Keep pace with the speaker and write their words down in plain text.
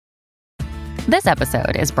This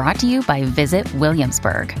episode is brought to you by Visit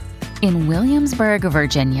Williamsburg. In Williamsburg,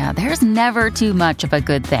 Virginia, there's never too much of a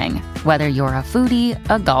good thing. Whether you're a foodie,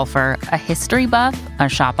 a golfer, a history buff, a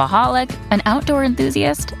shopaholic, an outdoor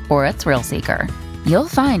enthusiast, or a thrill seeker, you'll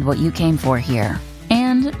find what you came for here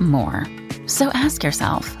and more. So ask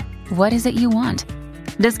yourself, what is it you want?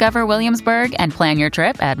 Discover Williamsburg and plan your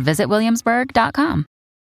trip at visitwilliamsburg.com.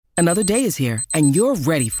 Another day is here, and you're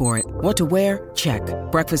ready for it. What to wear? Check.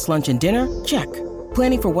 Breakfast, lunch, and dinner? Check.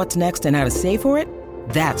 Planning for what's next and how to save for it?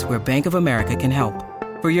 That's where Bank of America can help.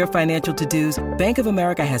 For your financial to-dos, Bank of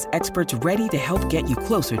America has experts ready to help get you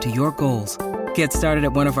closer to your goals. Get started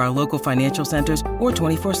at one of our local financial centers or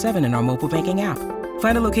 24/7 in our mobile banking app.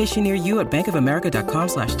 Find a location near you at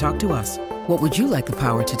bankofamerica.com/talktous. What would you like the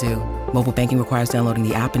power to do? Mobile banking requires downloading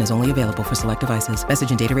the app and is only available for select devices. Message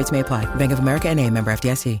and data rates may apply. Bank of America N.A., member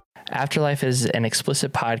FDIC. Afterlife is an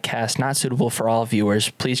explicit podcast not suitable for all viewers.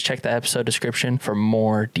 Please check the episode description for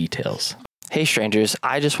more details. Hey strangers,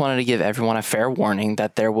 I just wanted to give everyone a fair warning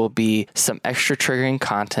that there will be some extra triggering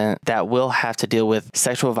content that will have to deal with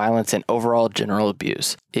sexual violence and overall general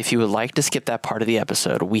abuse. If you would like to skip that part of the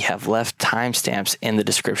episode, we have left timestamps in the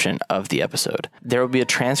description of the episode. There will be a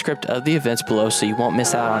transcript of the events below so you won't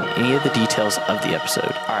miss out on any of the details of the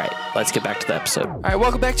episode. All right, let's get back to the episode. All right,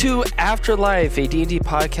 welcome back to Afterlife, a D&D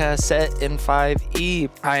podcast set in 5e.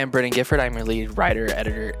 I am Brennan Gifford. I'm your lead writer,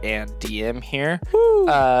 editor, and DM here. Do you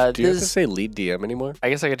have to say lead DM anymore? I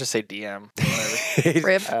guess I could just say DM.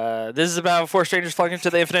 Rip. This is about 4 strangers flung into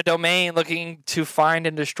the infinite domain looking to find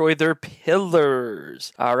and destroy their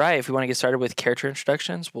pillars. All right, if we want to get started with character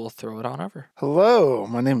introductions, we'll throw it on over. Hello,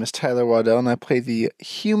 my name is Tyler Waddell, and I play the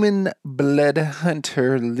human blood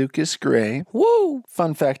hunter, Lucas Gray. Woo!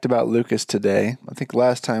 Fun fact about Lucas today, I think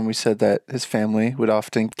last time we said that his family would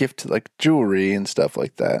often gift like jewelry and stuff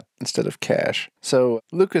like that instead of cash. So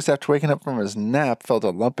Lucas, after waking up from his nap, felt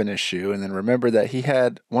a lump in his shoe and then remembered that he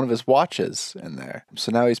had one of his watches in there.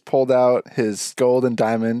 So now he's pulled out his gold and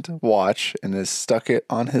diamond watch and has stuck it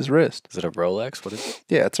on his wrist. Is it a Rolex? What is it?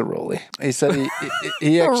 Yeah, it's a Rolly. He said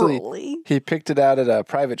he actually Rolly? he picked it out at a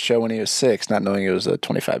private show when he was 6, not knowing it was a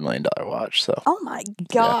 $25 million watch. So Oh my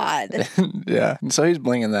God. yeah, and so he's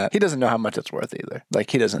blinging that. He doesn't know how much it's worth either.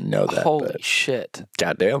 Like he doesn't know that. Holy but, shit.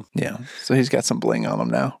 Goddamn. yeah, so he's got some bling on him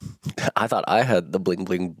now. I thought I had the bling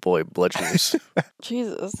bling boy blood shoes.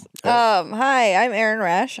 Jesus. Hi, I'm Erin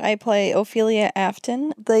Rash. I play Ophelia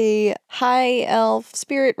Afton, the high elf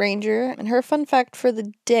spirit ranger. And her fun fact for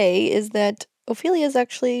the day is that Ophelia is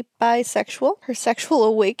actually bisexual. Her sexual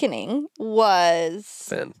awakening was...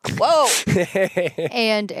 Finn. Whoa!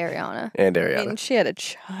 And Ariana. And I Ariana. mean, she had a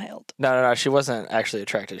child. No. She wasn't actually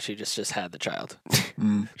attracted. She just had the child.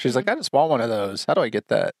 She's like, I just want one of those. How do I get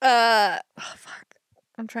that? Fuck.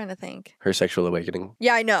 I'm trying to think. Her sexual awakening.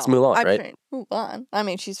 Yeah, I know. It's Mulan, I'm right? trying- Mulan. I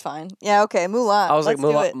mean, she's fine. Yeah, okay, Mulan. I was Let's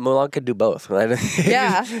like, do it. Mulan could do both. Right?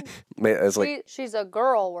 Yeah. It's like, She's a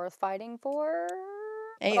girl worth fighting for,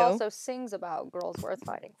 but Ayo. also sings about girls worth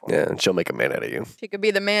fighting for. yeah, and she'll make a man out of you. She could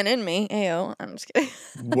be the man in me. Ayo. I'm just kidding.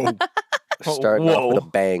 Whoa. Starting off with a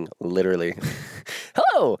bang, literally.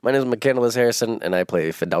 Hello, my name is McCandless Harrison, and I play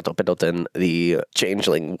Fidalto Pendleton, the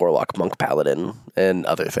changeling warlock monk paladin, and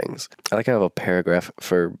other things. I like to have a paragraph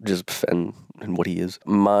for just Fen and what he is.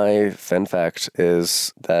 My Fen fact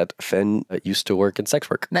is that Fen used to work in sex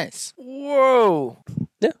work. Nice. Whoa.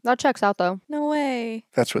 That checks out though. No way.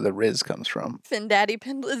 That's where the Riz comes from. Fin Daddy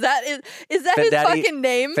Pendle. Is that his Fendaddy- fucking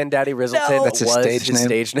name? Fen Daddy Rizzleton No. That's his was stage his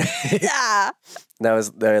name? stage name. Yeah.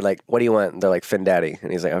 They're like, what do you want? And they're like, Fen Daddy.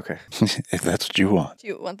 And he's like, okay. If that's what you want. Do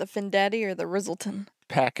you want the Fin Daddy or the Rizzleton?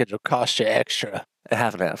 Package will cost you extra.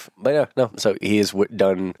 Half and half. But yeah, no. So he has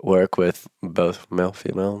done work with both male,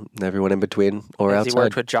 female, and everyone in between or Has he outside.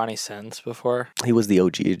 worked with Johnny Sins before? He was the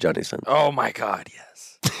OG Johnny Sins. Oh my God,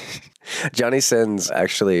 yes. Johnny Sins,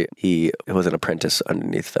 actually, he was an apprentice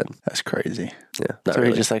underneath Fen. That's crazy. Yeah. Not So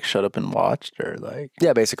really. he just like showed up and watched, or like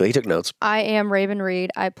Yeah, basically. He took notes. I am Raven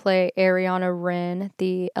Reed. I play Ariana Wren,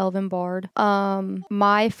 the Elven Bard.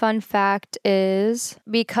 My fun fact is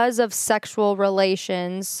because of sexual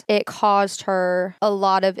relations, it caused her a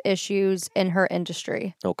lot of issues in her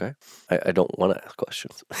industry. Okay. I don't want to ask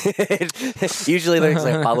questions. Usually there's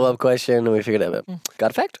a follow-up question and we figured it out.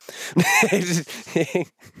 Got a fact?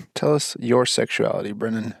 tell us your sexuality,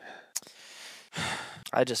 Brennan.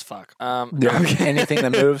 I just fuck. Yeah. Anything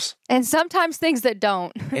that moves, And sometimes things that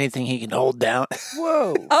don't. anything he can hold down.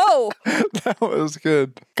 Whoa. Oh, That was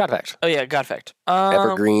good. God fact. Oh yeah, God fact.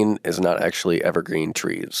 Evergreen is not actually evergreen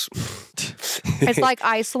trees. It's like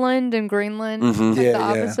Iceland and Greenland. Mm-hmm. Like Yeah, the yeah.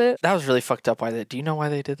 opposite. That was really fucked up. Why they? Do you know why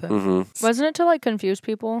they did that? Mm-hmm. Wasn't it to like confuse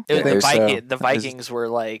people? It was think the so. Vikings were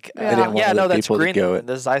like, They didn't want no, other that's people to go Greenland. it.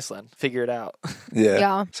 This is Iceland. Figure it out. Yeah.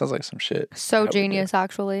 Yeah. Sounds like some shit. So genius,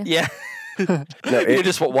 actually. Yeah. No, You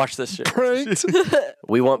just watch this shit. Right.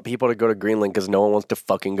 we want people to go to Greenland because no one wants to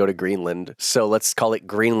fucking go to Greenland. So let's call it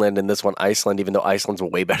Greenland and this one Iceland, even though Iceland's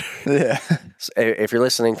way better. Yeah. So if you're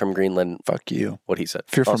listening from Greenland, Fuck you. what he said.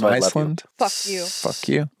 If you're from Also, I love you. Iceland, fuck you. fuck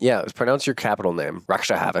you. Yeah, pronounce your capital name.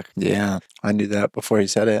 Raksha Yeah. I knew that before he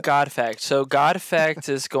said it. God fact. So God fact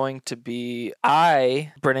is going to be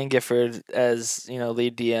I, Brennan Gifford, as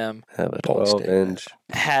lead DM, Have a Bold 12 statement. inch.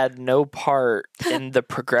 had no part in the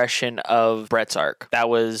progression of Brett's arc. That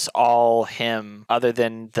was all him, other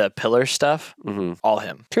than the pillar stuff. Mm-hmm. All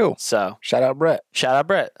him. Cool. So Shout out Brett. shout out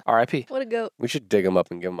Brett. R.I.P. What a goat. We should dig him up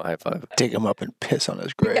and give him a high five. Dig him up and piss on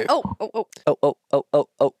his grave. Oh.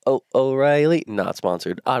 O'Reilly. Not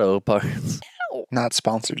sponsored. Auto Parts. Not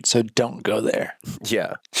sponsored, so don't go there.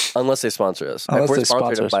 Yeah. Unless they sponsor us. Unless if we're they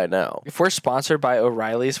sponsored sponsor us. by now. If we're sponsored by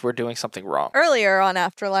O'Reilly's, we're doing something wrong. Earlier on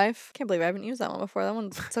Afterlife. Can't believe I haven't used that one before. That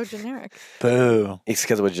one's so generic. Boo. It's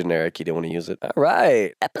because it was generic. You didn't want to use it. All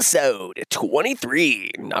right. Episode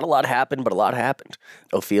 23. Not a lot happened, but a lot happened.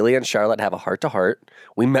 Ophelia and Charlotte have a heart-to-heart.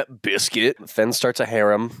 We met Biscuit. Fenn starts a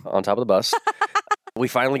harem on top of the bus. We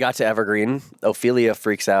finally got to Evergreen. Ophelia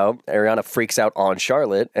freaks out. Ariana freaks out on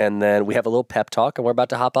Charlotte. And then we have a little pep talk, and we're about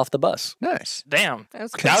to hop off the bus. Nice. Damn. That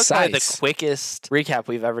was That was probably the Concise. quickest recap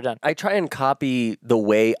we've ever done. I try and copy the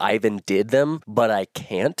way Ivan did them, but I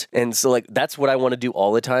can't. And so that's what I want to do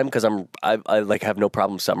all the time because I like have no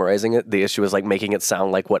problem summarizing it. The issue is like making it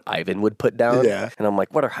sound like what Ivan would put down. Yeah. And I'm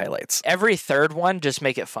like, what are highlights? Every third one, just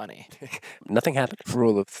make it funny. Nothing happened.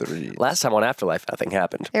 Rule of three. Last time on Afterlife, nothing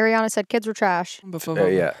happened. Ariana said kids were trash.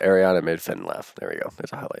 Yeah, Ariana made Finn laugh. There we go.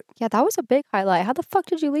 There's a highlight. Yeah, that was a big highlight. How the fuck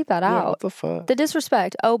did you leave that Yeah, out? what the fuck? The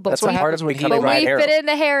disrespect. Oh, but That's we, what part of happens when he becoming but my we harem. fit in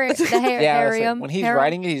the harem. The Yeah, it's like harem. when he's harem.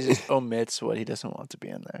 writing it, he just omits what he doesn't want to be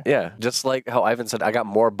in there. Yeah, just like how Ivan said, I got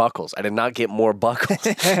more buckles. I did not get more buckles.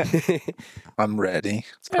 I'm ready.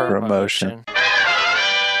 Promotion.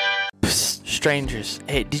 Psst, strangers.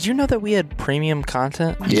 Hey, did you know that we had premium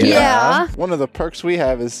content? Yeah. One of the perks we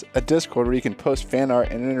have is a Discord where you can post fan art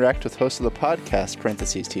and interact with hosts of the podcast,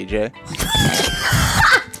 parentheses TJ.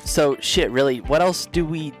 So, shit, really, what else do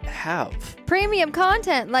we have? Premium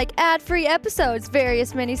content like ad-free episodes,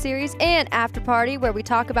 various miniseries, and after party where we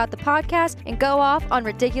talk about the podcast and go off on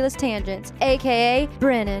ridiculous tangents. AKA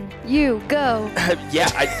Brennan, you go. Yeah,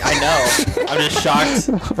 I know. I'm just shocked.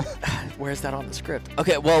 Where's that on the script?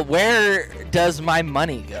 Okay, well, where does my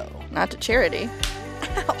money go? Not to charity.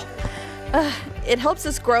 It helps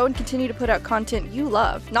us grow and continue to put out content you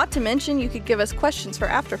love. Not to mention, you could give us questions for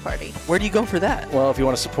After Party. Where do you go for that? Well, if you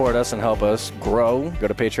want to support us and help us grow, go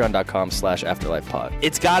to patreon.com/afterlifepod.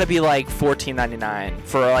 It's got to be like $14.99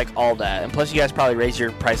 for like all that. And plus, you guys probably raise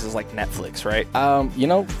your prices like Netflix, right?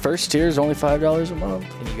 First tier is only $5 a month.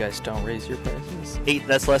 And you guys don't raise your prices.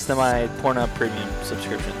 That's less than my Pornhub premium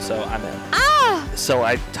subscription, so I'm in. So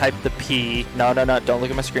I type the P. No, don't look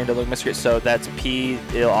at my screen. Don't look at my screen. So that's P.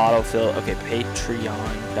 It'll autofill. Okay,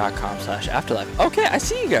 patreon.com/afterlife. Okay, I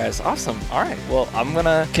see you guys. Awesome. All right. Well, I'm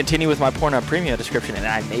gonna continue with my Pornhub premium description, and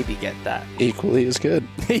I maybe get that. Equally as good.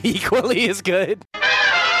 Equally as good.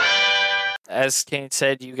 As Kate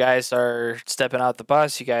said, you guys are stepping out the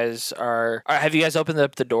bus. You guys are have you guys opened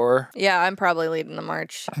up the door? Yeah, I'm probably leading the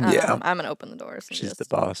march. Yeah. I'm going to open the doors. And She's just... the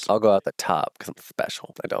boss. I'll go out the top because I'm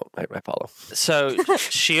special. I follow. So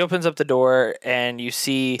she opens up the door, and you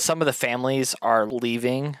see some of the families are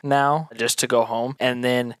leaving now just to go home. And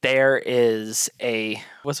then there is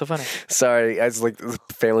what's so funny? Sorry, I was like, the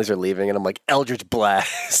families are leaving, and I'm like, Eldritch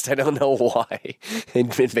Blast. I don't know why.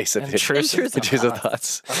 Invasive Intrusive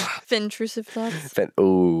thoughts. Intrusive thoughts.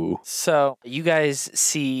 Ooh. So you guys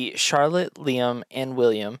see Charlotte, Liam, and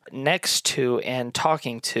William next to and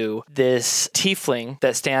talking to this tiefling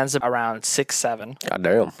that stands around 6'7".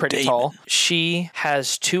 Goddamn. Pretty tall. She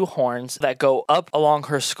has two horns that go up along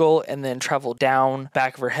her skull and then travel down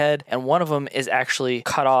back of her head, and one of them is actually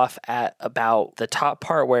cut off at about the top part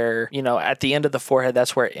part where, at the end of the forehead,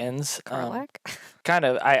 that's where it ends. Karlach? Kind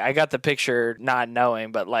of. I got the picture not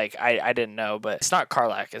knowing, but like I didn't know, but it's not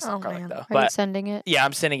Karlach. It's not Karlach man. though. Are you But sending it? yeah,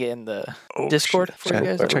 I'm sending it in the Discord for you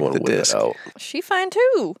guys. Check Everyone the whip it disc. out. She fine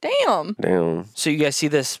too. Damn. Damn. So you guys see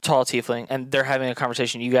this tall tiefling, and they're having a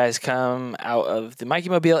conversation. You guys come out of the Mikey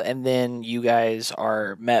Mobile, and then you guys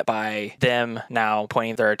are met by them now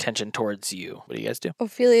pointing their attention towards you. What do you guys do?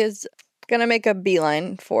 Ophelia's gonna make a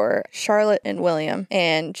beeline for Charlotte and William,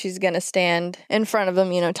 and she's gonna stand in front of them,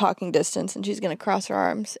 talking distance, and she's gonna cross her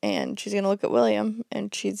arms, and she's gonna look at William,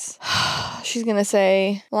 and she's gonna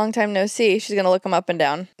say, "Long time no see." She's gonna look him up and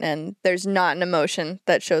down, and there's not an emotion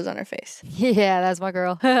that shows on her face. Yeah, that's my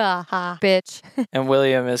girl. Ha ha, bitch. And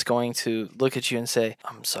William is going to look at you and say,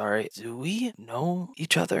 "I'm sorry. Do we know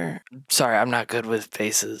each other? Sorry, I'm not good with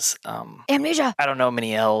faces. Amnesia. I don't know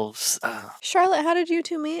many elves. Charlotte, how did you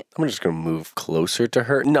two meet? I'm just gonna move closer to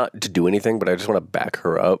her, not to do anything, but I just want to back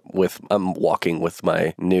her up I'm walking with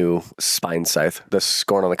my new spine scythe, the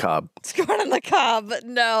Scorn on the Cob. Scorn on the Cob.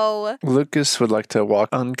 No. Lucas would like to walk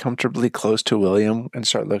uncomfortably close to William and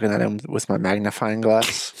start looking at him with my magnifying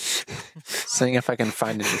glass, seeing if I can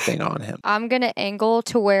find anything on him. I'm going to angle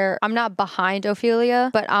to where I'm not behind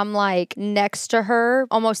Ophelia, but I'm like next to her,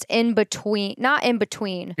 almost in between, not in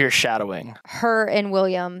between You're shadowing." her and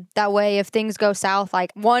William. That way, if things go south,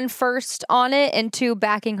 like one first on it and two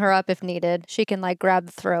backing her up if needed. She can like grab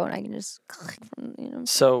the throw and I can just,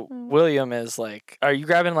 So William is like, are you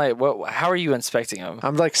grabbing like what? How are you inspecting him?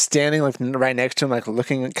 I'm like standing like right next to him, like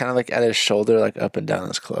looking kind of like at his shoulder, like up and down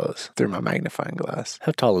his clothes through my magnifying glass.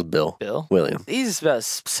 How tall is Bill? Bill? William. He's about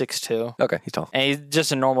 6'2". Okay, he's tall. And he's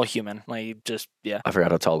just a normal human. Like, yeah. I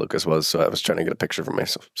forgot how tall Lucas was, so I was trying to get a picture for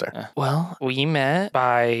myself. Sorry. Well, we met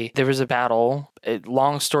there was a battle.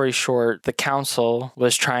 Long story short, the council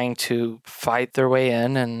was trying to fight their way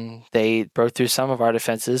in, and they broke through some of our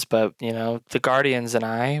defenses, but, the Guardians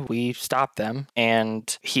and we stopped them,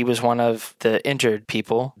 and he was one of the injured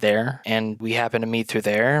people there, and we happened to meet through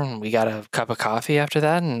there, and we got a cup of coffee after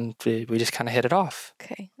that, and we just kind of hit it off.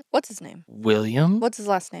 Okay. What's his name? William What's his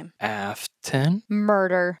last name? Afton.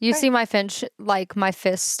 murder. You see my my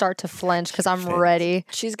fists start to flench because I'm ready.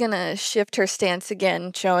 She's gonna shift her stance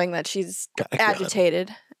again, showing that she's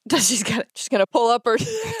agitated. She's gonna pull up her.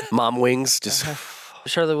 Mom wings, just...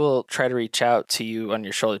 Charlotte will try to reach out to you on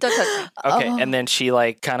your shoulder. Don't touch me. Okay, and then she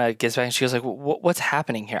kind of gets back and she goes like, "What's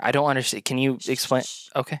happening here? I don't understand. Can you explain?"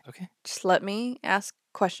 Okay. Just let me ask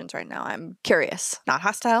questions right now. I'm curious, not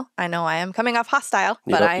hostile. I know I am coming off hostile,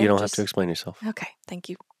 but you don't have to explain yourself. Okay, thank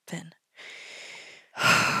you, Finn.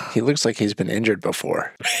 He looks like he's been injured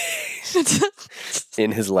before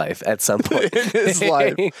In his life, at some point. in his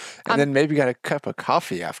life. And then maybe got a cup of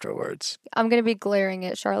coffee afterwards. I'm going to be glaring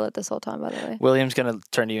at Charlotte this whole time, by the way. William's going to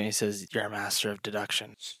turn to you and he says, "You're a master of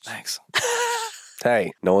deduction. Thanks."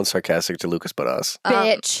 Hey, no one's sarcastic to Lucas but us.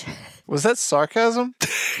 Bitch. Was that sarcasm?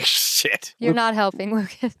 Shit. You're not helping,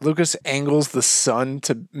 Lucas. Lucas angles the sun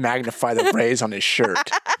to magnify the rays on his shirt.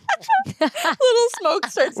 Little smoke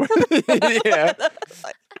starts coming. Yeah.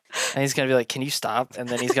 And he's going to be like, "Can you stop?" And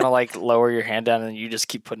then he's going to lower your hand down and you just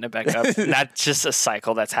keep putting it back up. And that's just a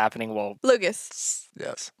cycle that's happening while... Lucas.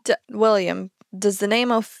 Yes. William, does the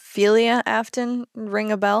name Ophelia Afton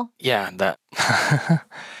ring a bell? Yeah, that...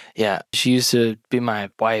 Yeah, she used to be my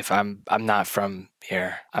wife. I'm not from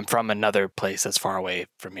here. I'm from another place that's far away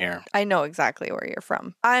from here. I know exactly where you're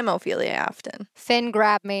from. I'm Ophelia Afton. Finn,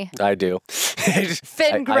 grab me. I do.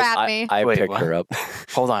 Finn, grab me. I Wait, pick what? her up.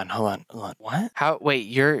 Hold on. What? How? Wait,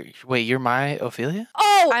 you're my Ophelia?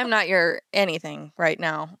 Oh, I'm not your anything right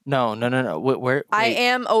now. No. Where? I wait.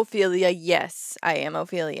 am Ophelia. Yes, I am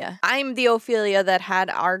Ophelia. I'm the Ophelia that had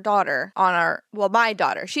our daughter on my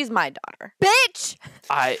daughter. She's my daughter. Bitch!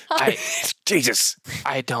 I Jesus.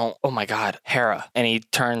 I don't. Oh my God, Hera. And he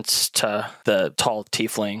turns to the tall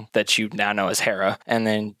tiefling that you now know as Hera, and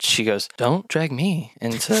then she goes, "Don't drag me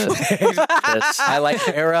into this. I like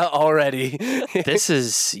Hera already. This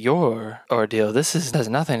is your ordeal. This has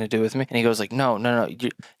nothing to do with me." And he goes like, "No.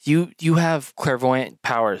 You have clairvoyant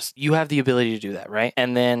powers. You have the ability to do that, right?"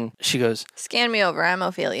 And then she goes, Scan me over. I'm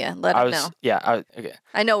Ophelia. Let him know. Yeah. Okay.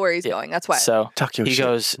 I know where he's going. That's why. So Talk your he shit.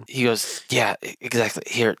 goes, "Yeah, exactly.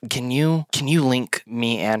 Here, can you link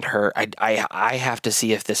me and her? I have to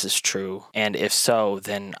see if this is true, and if so,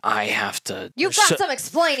 then I have to." You've got some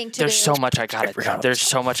explaining to do. There's so much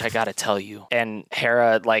I gotta tell you. And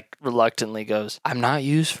Hera reluctantly goes, "I'm not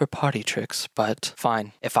used for party tricks, but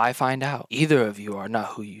fine. If I find out either of you are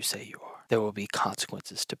not who you say you are, there will be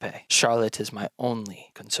consequences to pay. Charlotte is my only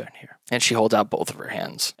concern here. And she holds out both of her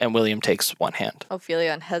hands, and William takes one hand.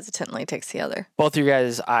 Ophelia hesitantly takes the other. Both of your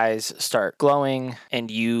guys' eyes start glowing, and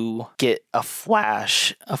you get a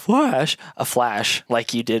flash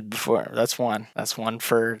like you did before. That's one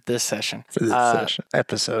for this session. For this session.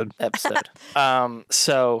 Episode.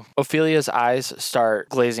 So Ophelia's eyes start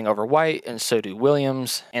glazing over white, and so do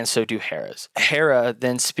William's, and so do Hera's. Hera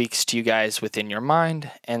then speaks to you guys within your mind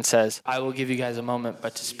and says, I will give you guys a moment,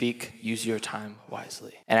 but to speak, use your time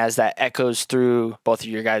wisely. And as that echoes through both of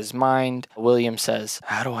your guys' mind, William says,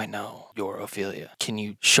 how do I know you're Ophelia? Can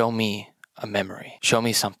you show me a memory? Show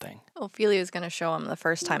me something. Ophelia's going to show him the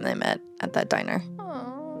first time they met at that diner.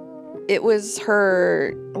 It was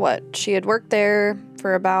her, she had worked there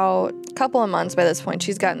for about a couple of months by this point.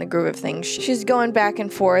 She's gotten the groove of things. She's going back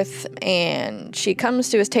and forth, and she comes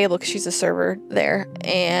to his table because she's a server there,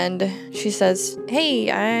 and she says,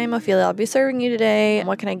 hey, I'm Ophelia. I'll be serving you today.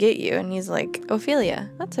 What can I get you? And he's like, Ophelia,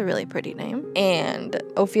 that's a really pretty name. And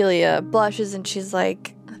Ophelia blushes, and she's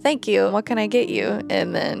like, thank you. What can I get you?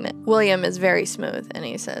 And then William is very smooth, and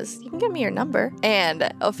he says, you can give me your number.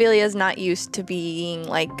 And Ophelia's not used to being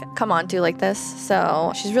come on to like this.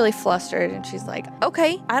 So she's really flustered, and she's like,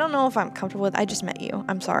 okay, I don't know if I'm comfortable with, I just met you.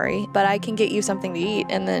 I'm sorry, but I can get you something to eat.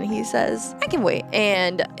 And then he says, I can wait.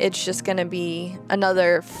 And it's just going to be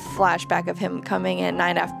another flashback of him coming in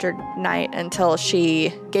night after night until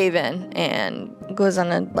she gave in and goes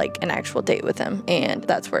on an actual date with him. And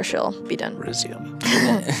that's where she'll be done. Resume.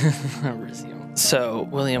 So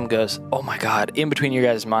William goes, oh my God, in between your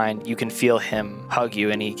guys' mind, you can feel him hug you,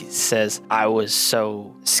 and he says, I was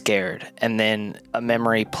so scared. And then a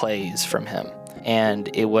memory plays from him, and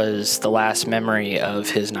it was the last memory of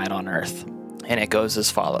his night on Earth. And it goes as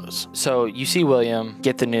follows. So you see William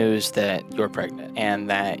get the news that you're pregnant and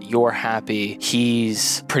that you're happy.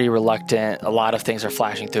 He's pretty reluctant. A lot of things are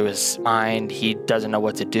flashing through his mind. He doesn't know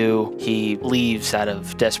what to do. He leaves out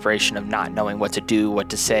of desperation of not knowing what to do, what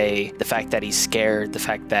to say, the fact that he's scared, the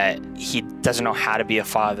fact that he doesn't know how to be a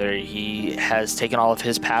father. He has taken all of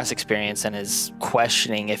his past experience and is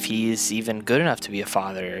questioning if he's even good enough to be a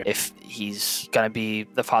father, if he's going to be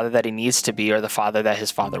the father that he needs to be or the father that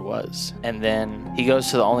his father was. And then he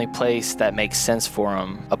goes to the only place that makes sense for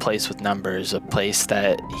him, a place with numbers, a place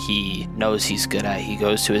that he knows he's good at. He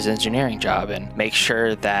goes to his engineering job and makes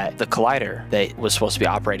sure that the collider that was supposed to be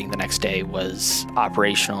operating the next day was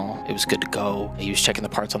operational. It was good to go. He was checking the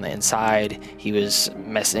parts on the inside. He was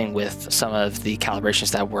messing with some of the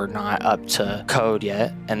calibrations that were not up to code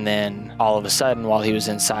yet. And then all of a sudden, while he was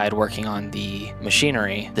inside working on the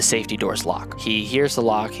machinery, the safety doors lock. He hears the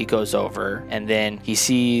lock, he goes over, and then he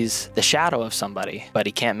sees the shadow of somebody, but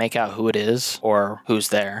he can't make out who it is or who's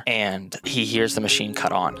there. And he hears the machine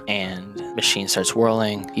cut on, and the machine starts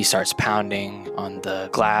whirling. He starts pounding on the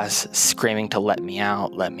glass, screaming to let me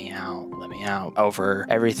out, let me out, let me out. Over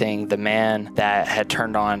everything, the man that had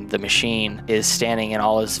turned on the machine is standing, and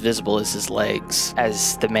all is visible is his legs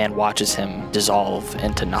as the man watches him dissolve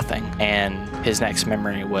into nothing. And his next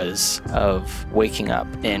memory was of waking up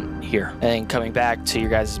in here. And then coming back to your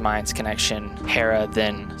guys' minds connection, Hera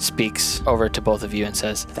then speaks over to both of you and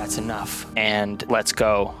says, that's enough, and let's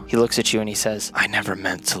go. He looks at you and he says, I never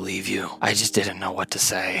meant to leave you. I just didn't know what to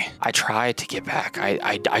say. I tried to get back.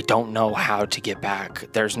 I don't know how to get back.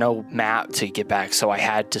 There's no map to get back, so I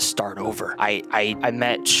had to start over. I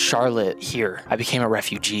met Charlotte here. I became a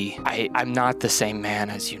refugee. I'm not the same man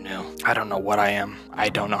as you knew. I don't know what I am. I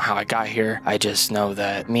don't know how I got here. I just know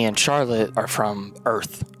that me and Charlotte are from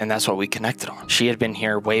Earth, and that's what we connected on. She had been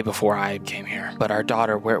here way before I came here. But our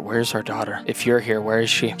daughter, where's our daughter? If you're here, where is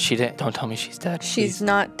she? Don't tell me she's dead. She's please.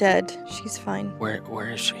 Not dead. She's fine. Where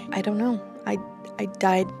is she? I don't know. I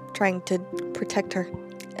died trying to protect her,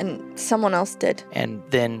 and someone else did. And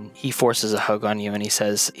then he forces a hug on you and he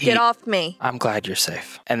says, Get off me. I'm glad you're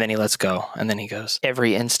safe. And then he lets go. And then he goes,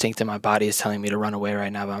 every instinct in my body is telling me to run away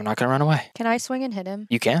right now, but I'm not going to run away. Can I swing and hit him?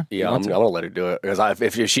 You can. Yeah, I'm going to let her do it. Because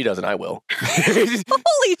if she doesn't, I will.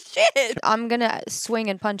 Holy shit. I'm going to swing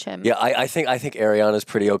and punch him. Yeah, I think Ariana's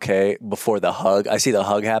pretty okay before the hug. I see the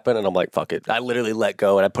hug happen and I'm like, fuck it. I literally let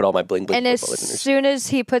go and I put all my bling bling. And as soon as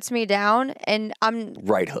he puts me down and I'm...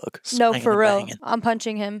 Right hook. No, for real. I'm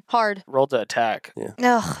punching him. him hard. Roll to attack.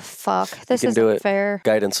 Ugh, fuck. This can isn't do it. fair.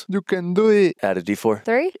 Guidance. You can do it. Add a d4.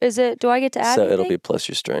 3? Is it? Do I get to add So anything? it'll be plus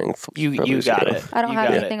your strength. You Probably got 0. it. I don't You have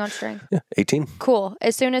got anything it. on strength. Yeah, 18. Cool.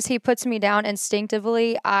 As soon as he puts me down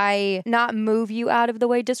instinctively, I not move you out of the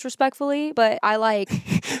way disrespectfully, but I like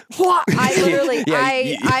what? I literally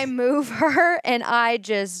I move her and I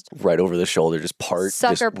just Right over the shoulder, just part.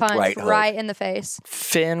 sucker just punch hook. right in the face.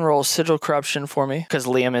 Finn, roll sigil corruption for me because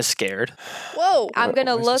Liam is scared. Whoa. I'm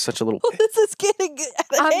gonna Why is look. this such a little. This is getting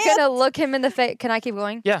out of I'm hand. gonna look him in the face. Can I keep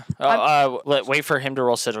going? Yeah. Wait for him to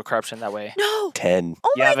roll sigil corruption that way. No. 10.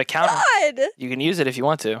 Oh You my have a counter. God. You can use it if you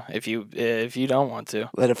want to. If you don't want to.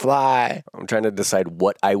 Let it fly. I'm trying to decide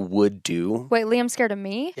what I would do. Wait, Liam's scared of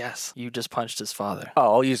me? Yes. You just punched his father.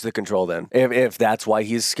 Oh, I'll use the control then. If that's why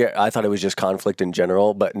he's scared, I thought it was just conflict in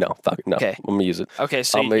general, but no, fuck it, no. Okay. I'm gonna use it. Okay,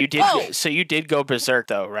 so I'll make- you did. So you did go berserk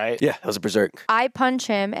though, right? Yeah, that was a berserk. I punch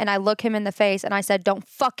him and I look him in the face and I said, "Don't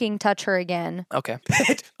fucking touch her again." Okay.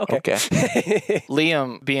 Okay.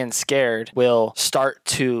 Liam, being scared, will start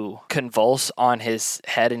to convulse on his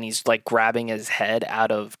head and he's like grabbing his head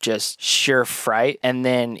out of just sheer fright. And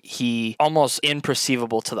then he, almost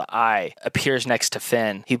imperceivable to the eye, appears next to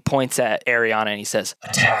Finn. He points at Ariana and he says,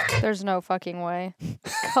 "Attack." There's no fucking way.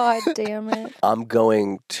 God damn it. I'm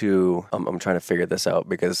going to. I'm trying to figure this out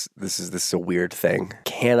because this is a weird thing.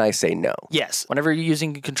 Can I say no? Yes. Whenever you're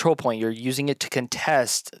using a control point, you're using it to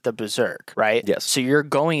contest the berserk, right? Yes. So you're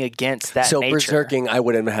going against that So nature. berserking, I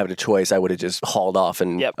wouldn't have had a choice. I would have just hauled off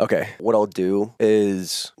and. Yep. Okay. What I'll do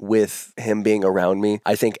is, with him being around me,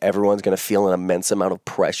 I think everyone's gonna feel an immense amount of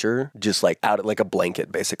pressure, just like out like a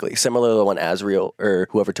blanket, basically, similar to when Azrael or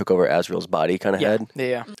whoever took over Azrael's body kind of had.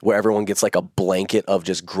 Yeah. Where everyone gets like a blanket of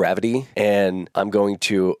just gravity, and I'm going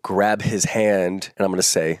to grab his hand and I'm going to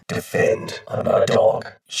say, "Defend. I'm not a dog.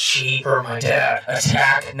 She or my dad.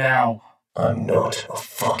 Attack now. I'm not a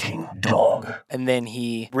fucking dog." And then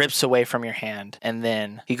he rips away from your hand. And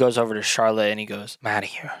then he goes over to Charlotte and he goes, "I'm out of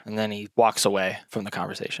here." And then he walks away from the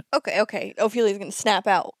conversation. Okay. Ophelia's gonna snap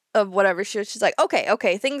out of whatever she's like,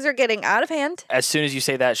 okay, things are getting out of hand. As soon as you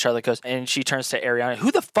say that, Charlotte goes, and she turns to Ariana.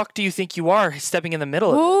 "Who the fuck do you think you are stepping in the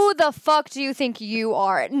middle of Who this?" the fuck do you think you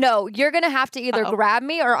are? No, you're gonna have to either grab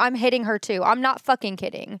me or I'm hitting her too. I'm not fucking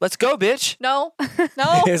kidding. Let's go, bitch. No.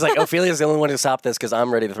 He's like, Ophelia's the only one to stop this because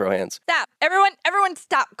I'm ready to throw hands. Stop. Everyone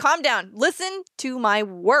stop. Calm down. Listen to my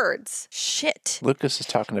words. Shit. Lucas is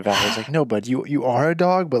talking to Val. He's like, "No, bud, you are a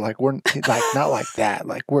dog, but like we're like not like that.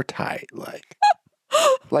 Like we're tight.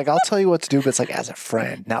 Like I'll tell you what to do, but it's like as a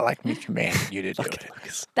friend, not like me commanding you to do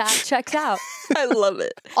it." That checks out. I love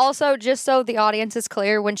it. Also, just so the audience is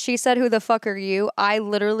clear, when she said, "Who the fuck are you?" I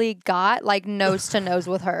literally got like nose to nose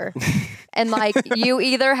with her. And like you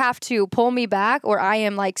either have to pull me back or I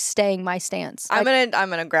am like staying my stance. I'm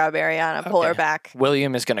gonna grab Ariana, pull her back.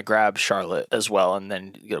 William is going to grab Charlotte as well, and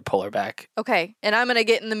then you're going to pull her back. Okay. And I'm gonna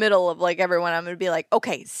get in the middle of like everyone. I'm gonna be like,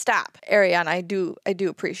 okay, stop. Ariana, I do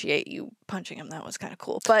appreciate you punching him. That was kind of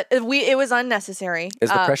cool. But it was unnecessary. Is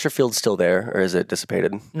the pressure field still there or is it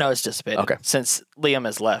dissipated? No, it's dissipated. Okay. Since Liam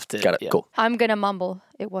has left. Got it. Yeah. Cool. I'm gonna mumble.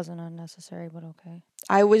 It wasn't unnecessary, but okay.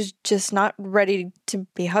 I was just not ready to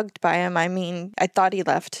be hugged by him. I mean, I thought he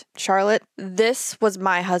left. Charlotte, this was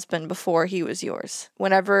my husband before he was yours.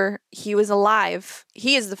 Whenever he was alive,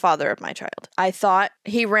 he is the father of my child. I thought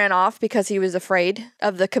he ran off because he was afraid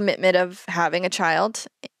of the commitment of having a child.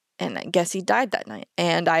 And I guess he died that night.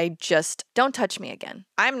 And I just, don't touch me again.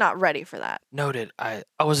 I'm not ready for that. Noted. I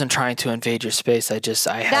wasn't trying to invade your space. I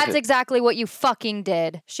had That's exactly what you fucking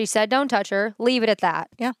did. She said, "Don't touch her. Leave it at that."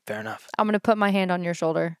 Yeah. Fair enough. I'm gonna put my hand on your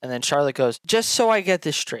shoulder. And then Charlotte goes, "Just so I get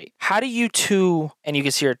this straight, how do you two," and you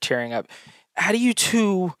can see her tearing up, "how do you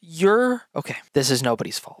two, okay, this is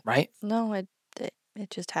nobody's fault, right?" No, it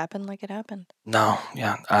just happened like it happened. No,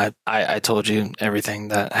 yeah. I told you everything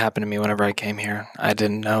that happened to me whenever I came here. I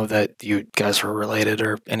didn't know that you guys were related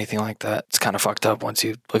or anything like that. It's kind of fucked up once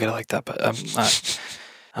you look at it like that, but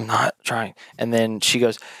I'm not trying. And then she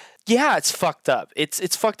goes, "Yeah, it's fucked up.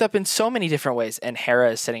 It's fucked up in so many different ways." And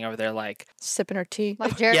Hera is sitting over there like Sipping her tea.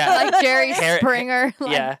 Like Jerry, Yeah. like Jerry Harry- Springer.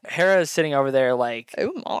 Like, yeah, Hera is sitting over there like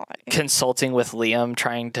Oh my. consulting with Liam,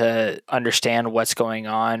 trying to understand what's going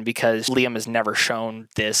on because Liam has never shown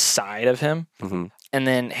this side of him. Mm-hmm. And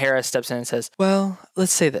then Hera steps in and says, "Well,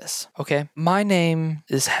 let's say this, okay? My name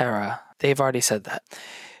is Hera. They've already said that.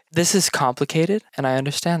 This is complicated, and I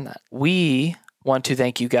understand that. We want to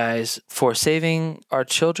thank you guys for saving our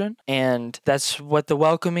children. And that's what the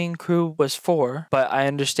welcoming crew was for. But I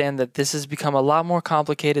understand that this has become a lot more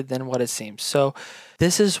complicated than what it seems. So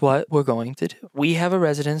this is what we're going to do. We have a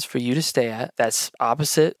residence for you to stay at that's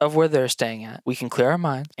opposite of where they're staying at. We can clear our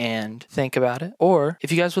minds and think about it. Or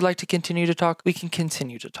if you guys would like to continue to talk, we can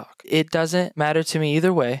continue to talk. It doesn't matter to me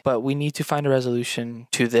either way, but we need to find a resolution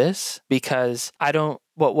to this because I don't...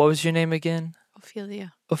 What was your name again?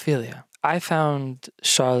 Ophelia. I found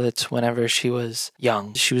Charlotte whenever she was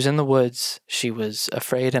young. She was in the woods. She was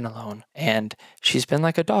afraid and alone. And she's been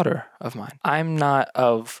like a daughter of mine. I'm not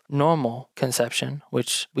of normal conception,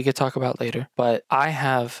 which we could talk about later, but I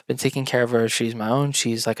have been taking care of her. She's my own.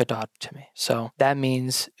 She's like a daughter to me. So that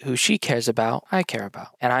means who she cares about, I care about.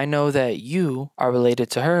 And I know that you are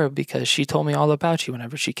related to her because she told me all about you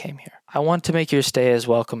whenever she came here. I want to make your stay as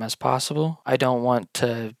welcome as possible. I don't want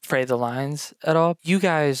to fray the lines at all. You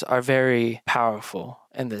guys are very powerful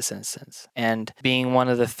in this instance. And being one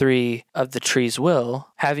of the 3 of the tree's will,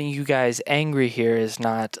 having you guys angry here is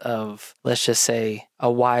not of, let's just say,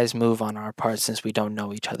 a wise move on our part since we don't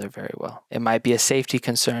know each other very well. It might be a safety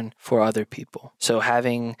concern for other people. So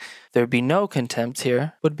having there be no contempt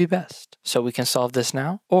here would be best. So we can solve this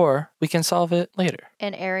now, or we can solve it later.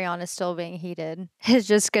 And Ariana is still being heated. Is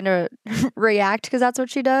just going to react because that's what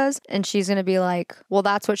she does. And she's going to be like, well,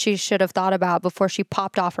 that's what she should have thought about before she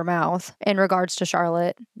popped off her mouth in regards to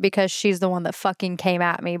Charlotte, because she's the one that fucking came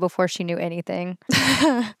at me before she knew anything.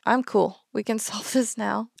 I'm cool. We can solve this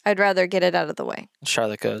now. I'd rather get it out of the way.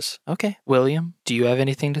 Charlotte goes, okay, William, do you have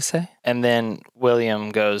anything to say? And then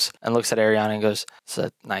William goes and looks at Ariana and goes, it's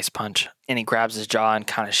a nice punch. And he grabs his jaw and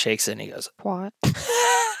kind of shakes it and he goes, What?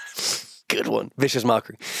 Good one. Vicious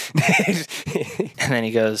mockery. and then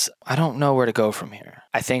he goes, I don't know where to go from here.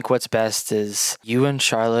 I think what's best is you and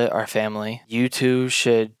Charlotte are family. You two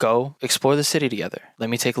should go explore the city together. Let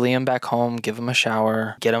me take Liam back home, give him a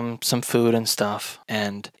shower, get him some food and stuff.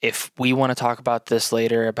 And if we want to talk about this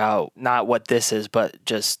later, about not what this is, but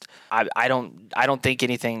just I don't think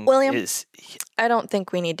anything William, is. I don't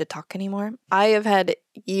think we need to talk anymore. I have had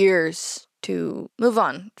years to move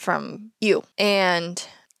on from you. And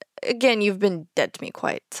again, you've been dead to me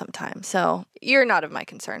quite some time, so you're not of my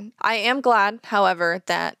concern. I am glad, however,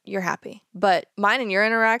 that you're happy. But mine and your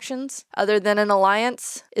interactions, other than an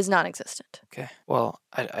alliance, is non-existent. Okay. Well,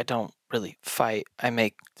 I don't really fight. I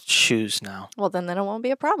make shoes now. Well, then it won't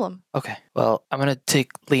be a problem. Okay. Well, I'm going to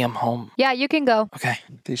take Liam home. Yeah, you can go. Okay.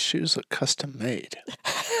 These shoes look custom made.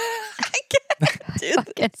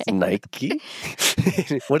 Dude, Nike?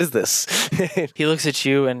 What is this? He looks at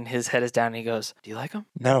you and his head is down and he goes, do you like them?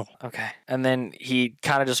 No. Okay. And then he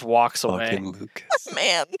kind of just walks away. Fucking Lucas.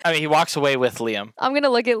 man. I mean, he walks away with Liam. I'm going to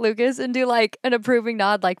look at Lucas and do like an approving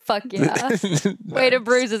nod, like, fuck yeah. Way to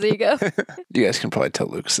bruise his ego. You guys can probably tell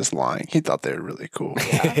Lucas is lying. He thought they were really cool.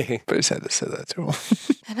 Yeah. But he just had to say that to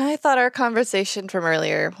him. And I thought our conversation from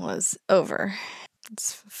earlier was over.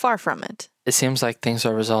 It's far from it. It seems like things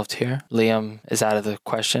are resolved here. Liam is out of the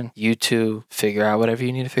question. You two figure out whatever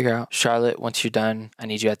you need to figure out. Charlotte, once you're done, I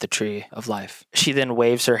need you at the tree of life. She then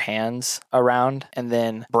waves her hands around and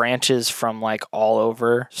then branches from like all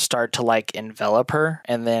over start to like envelop her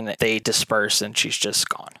and then they disperse and she's just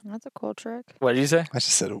gone. That's a cool trick. What did you say? I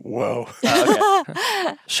just said, whoa.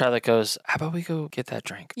 Okay. Charlotte goes, how about we go get that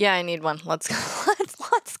drink? Yeah, I need one. Let's go.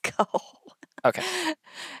 Let's go. Okay.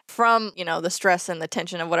 From, the stress and the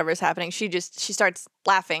tension of whatever's happening, she starts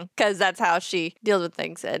laughing because that's how she deals with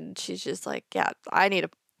things. And she's just like, yeah, I need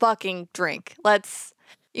a fucking drink.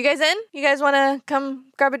 You guys in? You guys want to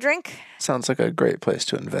come grab a drink? Sounds like a great place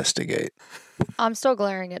to investigate. I'm still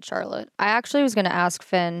glaring at Charlotte. I actually was going to ask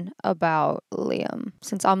Finn about Liam,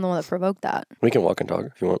 since I'm the one that provoked that. We can walk and talk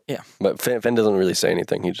if you want. Yeah. But Finn doesn't really say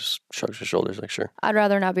anything. He just shrugs his shoulders like, sure. I'd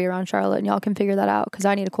rather not be around Charlotte, and y'all can figure that out, because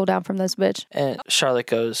I need to cool down from this bitch. And Charlotte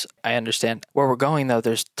goes, I understand. Where we're going, though,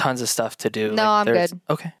 there's tons of stuff to do. No, I'm good.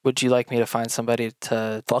 Okay. Would you like me to find somebody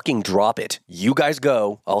to... Fucking drop it. You guys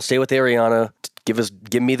go. I'll stay with Ariana.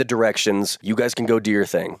 Give me the directions. You guys can go do your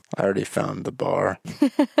thing. I already found the bar.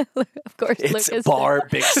 Of course, It's Lucas bar,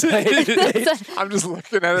 big side. I'm just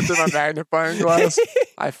looking at it through my magnifying glass.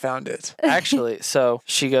 I found it. Actually, so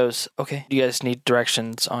she goes, okay, do you guys need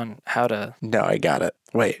directions on how to... No, I got it.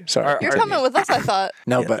 Wait, sorry. Are- You're coming with us, I thought.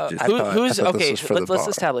 No, but I thought who's this okay, was for the let's bar.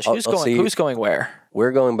 establish I'll who's see. going where?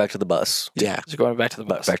 We're going back to the bus. Yeah. Just going back to the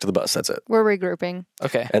bus. Back to the bus. That's it. We're regrouping.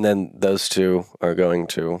 Okay. And then those two are going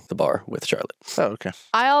to the bar with Charlotte. Oh, okay.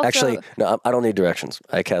 I also Actually, no, I don't need directions.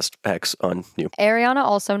 I cast Hex on you. Ariana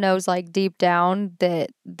also knows like deep down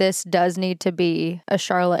that this does need to be a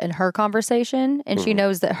Charlotte and her conversation, and she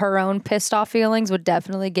knows that her own pissed off feelings would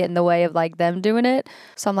definitely get in the way of like them doing it.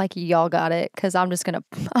 So I'm like, y'all got it, because I'm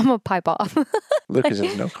gonna pipe off. Lucas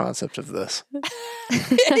has no concept of this. He's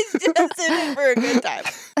just in it for a good time.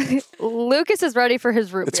 Lucas is ready for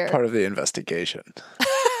his root It's beer. part of the investigation.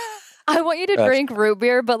 I want you to drink root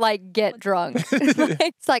beer, but like get drunk.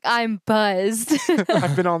 It's like I'm buzzed.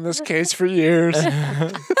 I've been on this case for years.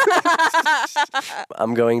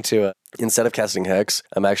 I'm going to, instead of casting Hex,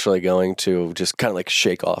 I'm actually going to just kind of like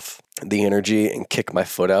shake off the energy and kick my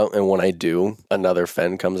foot out. And when I do, another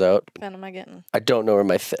Fen comes out. What am I getting? I don't know where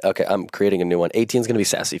my... okay, I'm creating a new one. 18 is going to be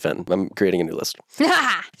Sassy Fen. I'm creating a new list.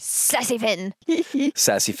 Sassy Finn.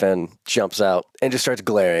 Sassy Fen jumps out and just starts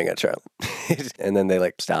glaring at Charlotte. And then they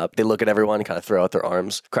like stop. They look at everyone, kind of throw out their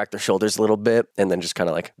arms, crack their shoulders a little bit, and then just kind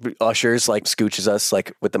of like ushers, like scooches us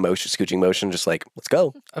like with the scooching motion, just like, let's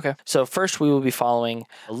go. Okay. So first we will be following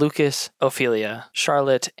Lucas, Ophelia,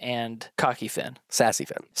 Charlotte, and Cocky Finn. Sassy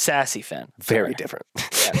Fen. Sassy Finn. Very Sorry. different.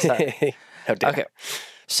 Yeah, sorry. How dare. Okay.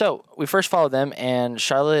 So we first follow them, and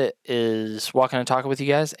Charlotte is walking and talking with you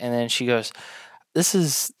guys, and then she goes, "This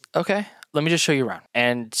is okay. Let me just show you around."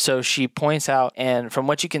 And so she points out, and from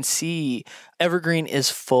what you can see, Evergreen is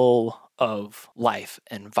full of life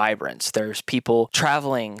and vibrance. There's people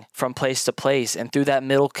traveling from place to place, and through that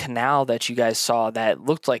middle canal that you guys saw that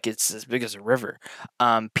looked like it's as big as a river,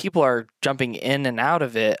 people are jumping in and out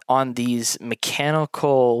of it on these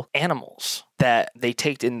mechanical animals that they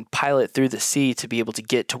take and pilot through the sea to be able to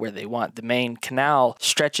get to where they want. The main canal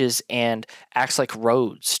stretches and acts like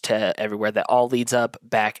roads to everywhere that all leads up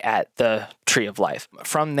back at the Tree of Life.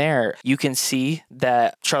 From there, you can see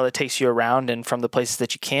that Charlotte takes you around, and from the places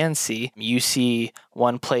that you can see, you see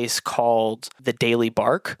one place called the Daily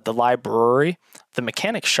Bark, the library, the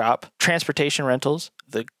mechanic shop, transportation rentals,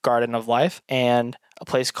 the Garden of Life, and a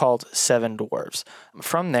place called Seven Dwarves.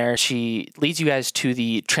 From there, she leads you guys to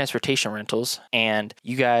the transportation rentals, and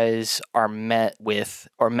you guys are met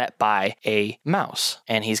by a mouse,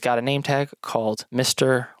 and he's got a name tag called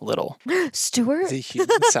Mr. Little. Stuart? Is he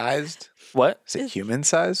human-sized? What? Is it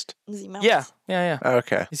human-sized? Is he mouse? Yeah.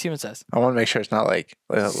 Okay. He's human sized. I want to make sure it's not like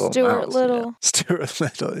a little Stuart mouse. Little. Yeah. Stuart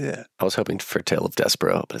Little, yeah. I was hoping for Tale of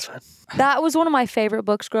Despero, but it's fine. That was one of my favorite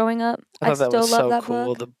books growing up. I thought still that was love so that cool.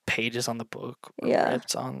 book. The pages on the book were Yeah.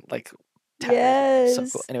 ripped on like tattered. It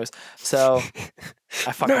was so cool. Anyways, so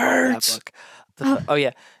I fucking love that book. Oh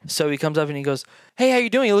yeah. So he comes up and he goes, "Hey, how you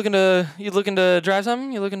doing? You looking to drive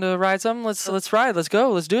something? You looking to ride something? Let's ride. Let's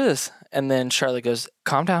go. Let's do this." And then Charlotte goes,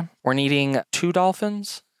 "Calm down. We're needing 2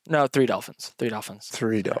 dolphins. No, 3 dolphins. 3 dolphins."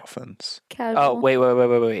 3 dolphins. Casual. Oh, wait.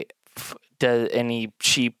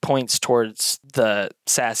 She points towards the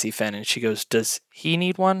Sassy Fen, and she goes, "Does he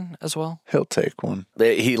need one as well?" He'll take one.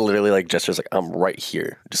 He literally like gestures like, I'm right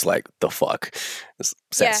here. Just like, the fuck. Just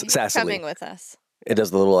Yeah, he's sassily. coming with us. It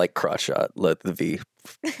does the little like crotch shot, the V.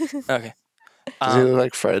 Okay. Does he look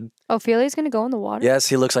like Fred? Ophelia's gonna go in the water? Yes,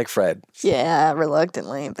 he looks like Fred. Yeah,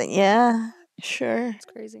 reluctantly, but yeah, sure. It's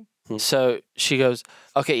crazy. So she goes,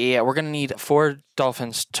 "Okay, yeah, we're gonna need 4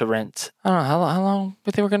 dolphins to rent. I don't know how long do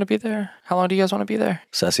you think we're gonna be there? How long do you guys want to be there?"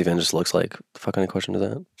 Sassy Van just looks like, the fuck kind of question is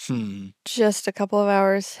that? Just a couple of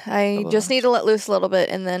hours. I just need to let loose a little bit,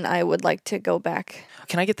 and then I would like to go back.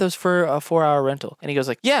 "Can I get those for a 4-hour rental?" And he goes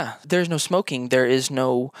like, "Yeah, there's no smoking. There is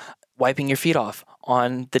no wiping your feet off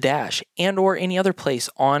on the dash and or any other place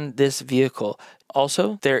on this vehicle.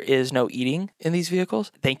 Also, there is no eating in these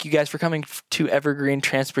vehicles. Thank you guys for coming to Evergreen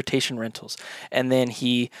Transportation Rentals." And then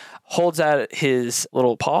he holds out his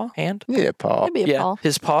little hand. Yeah, Paul. Maybe a ball.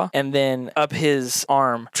 His paw. And then up his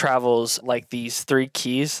arm travels like these 3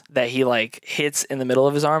 keys that he like hits in the middle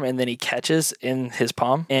of his arm, and then he catches in his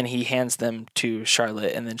palm, and he hands them to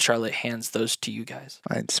Charlotte, and then Charlotte hands those to you guys.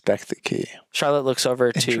 I inspect the key. Charlotte looks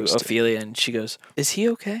over to Interesting. Ophelia and she goes, "Is he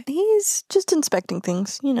okay? He's just inspecting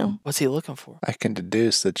things, you know. What's he looking for?" I can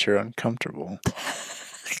deduce that you're uncomfortable.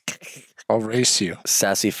 I'll race you.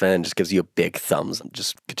 Sassy Fen just gives you a big thumbs.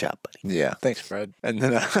 Just good job, buddy. Yeah. Thanks, Fred. And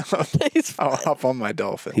then I'll hop on my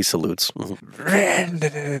dolphin. He salutes. Or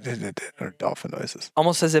dolphin noises.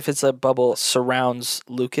 Almost as if it's a bubble surrounds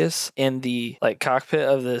Lucas in the like cockpit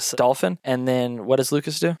of this dolphin. And then what does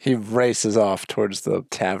Lucas do? He races off towards the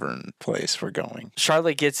tavern place we're going.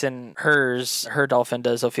 Charlotte gets in hers. Her dolphin.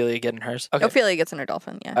 Does Ophelia get in hers? Okay. Ophelia gets in her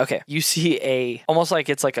dolphin, yeah. Okay. You see almost like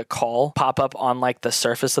it's like a call pop up on like the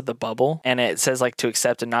surface of the bubble. and it says like to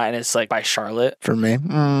accept and not, and it's like by Charlotte. For me?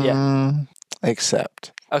 Yeah.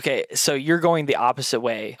 Accept. Okay, so you're going the opposite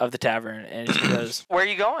way of the tavern, and she goes, "Where are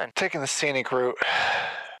you going?" Taking the scenic route.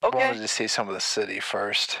 Okay. Wanted to see some of the city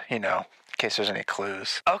first, in case there's any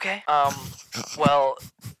clues. Okay. Well,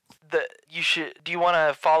 do you want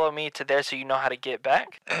to follow me to there so you know how to get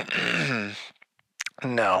back?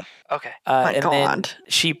 No. Okay. My and God. then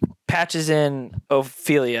she patches in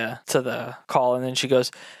Ophelia to the call, and then she goes,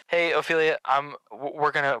 "Hey, Ophelia,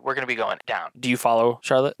 we're gonna be going down. Do you follow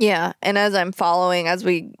Charlotte?" Yeah, and as I'm following, as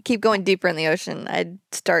we keep going deeper in the ocean, I'd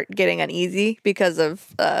start getting uneasy because of,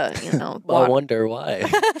 I wonder why.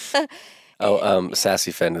 Sassy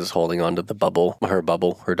Fen is holding on to the bubble, her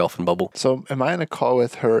dolphin bubble. So am I in a call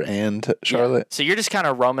with her and Charlotte? Yeah. So you're just kind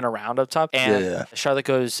of roaming around up top, and Yeah. Charlotte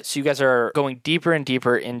goes, so you guys are going deeper and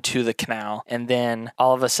deeper into the canal, and then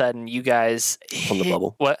all of a sudden you guys On the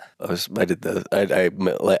bubble. What?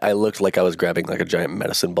 I looked like I was grabbing like a giant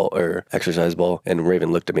medicine ball or exercise ball, and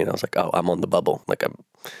Raven looked at me and I was like, "Oh, I'm on the bubble." Like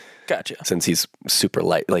Gotcha. since he's super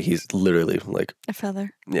light, like he's literally like, a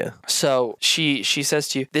feather. yeah. So she says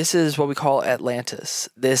to you, "This is what we call Atlantis.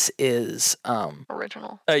 This is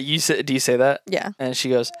Original. do you say that?" Yeah. And she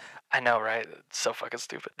goes, "I know, right? It's so fucking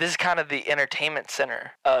stupid. This is kind of the entertainment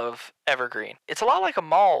center of Evergreen. It's a lot like a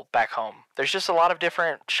mall back home. There's just a lot of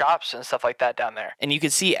different shops and stuff like that down there. And you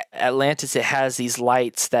can see Atlantis, it has these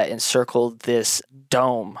lights that encircle this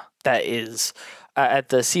dome that is at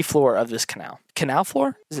the seafloor of this canal. Canal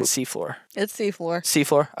floor? Is it seafloor? It's seafloor.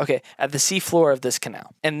 Seafloor? Okay. At the seafloor of this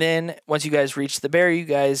canal. And then once you guys reach the barrier, you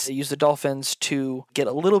guys use the dolphins to get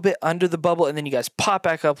a little bit under the bubble, and then you guys pop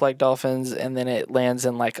back up like dolphins, and then it lands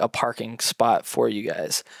in like a parking spot for you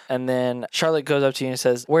guys. And then Charlotte goes up to you and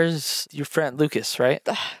says, "Where's your friend Lucas, right?"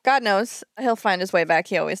 God knows. He'll find his way back.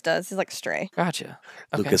 He always does. He's like a stray. Gotcha.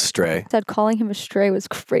 Okay. Lucas Stray. Said calling him a stray was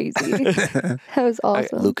crazy. That was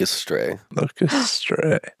awesome. Lucas Stray. Lucas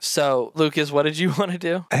Stray. So, Lucas, what did you want to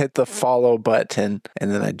do? I hit the follow button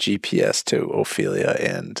and then I GPS to Ophelia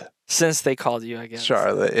and Since they called you, I guess.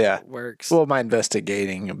 Charlotte. Yeah. It works. Well, my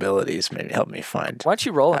investigating abilities maybe help me find. Why don't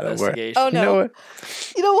you roll how to work. investigation? Oh, You know no. what?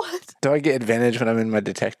 You know what? Do I get advantage when I'm in my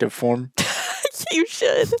detective form? You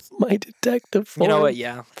should. My detective. You know form. what?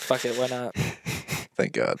 Yeah. Fuck it. Why not?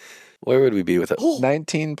 Thank God. Where would we be with it?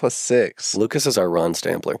 19 plus 6. Lucas is our Ron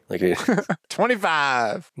Stampler. Like he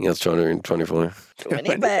 25. has 224.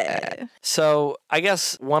 25. So I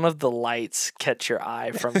guess one of the lights catch your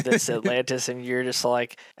eye from this Atlantis, and you're just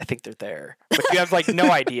like, I think they're there, but you have like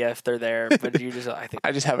no idea if they're there. But you just, I think.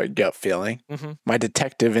 I just have a gut feeling. Mhm. My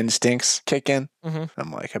detective instincts kick in. Mhm.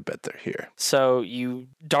 I'm like, I bet they're here. So you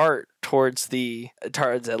dart towards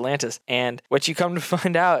Atlantis, and what you come to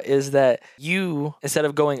find out is that you, instead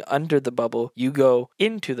of going under the bubble, you go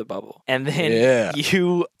into the bubble, and then Yeah.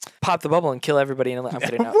 you pop the bubble and kill everybody. I'm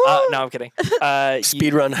kidding. No, no, I'm kidding.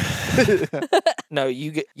 Speed run. No,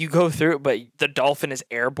 you go through it, but the dolphin is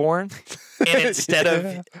airborne, and instead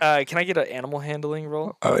of can I get an animal handling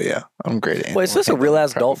roll? Oh, yeah. I'm great at Wait, is this a real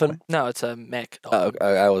ass dolphin? No, it's a mech Oh, dolphin.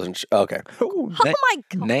 I wasn't. Okay. Oh my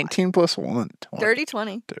God. 19 plus 1. 30,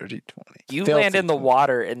 20. 30, 20. You Filthy land in the 20.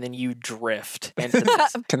 water, and then you drift into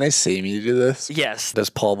this. Can they see me do this? Yes. Does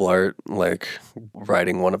Paul Blart, like,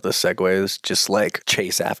 riding one of the segways, just, like,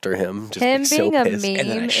 chase after him? Just Him be being so a pissed. meme And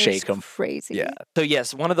then I shake is 'em. crazy. Yeah. So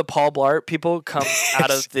yes, one of the Paul Blart people comes out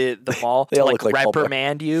of the mall They to all like look like Paul Blart.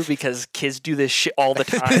 reprimand you because kids do this shit all the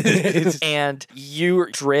time, and you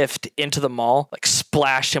drift into the mall, like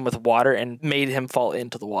splashed him with water and made him fall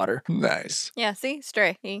into the water. Nice. Yeah, see?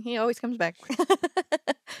 Stray. He always comes back.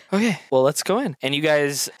 Okay, well let's go in, and you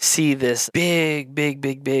guys see this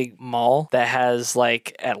big mall that has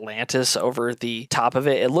like Atlantis over the top of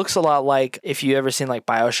it. It looks a lot like if you ever seen like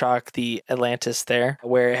BioShock, the Atlantis there,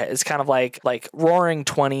 where it's kind of like roaring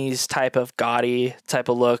 20s type of gaudy type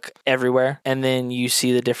of look everywhere. And then you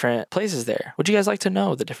see the different places there. Would you guys like to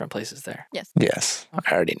know the different places there? Yes.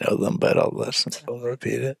 I already know them, but I'll listen. I'll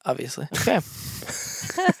repeat it. Obviously. Okay.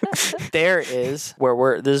 There is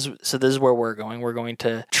where this is where we're going. We're going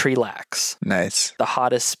to Treelax, Nice. the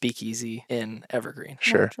hottest speakeasy in Evergreen.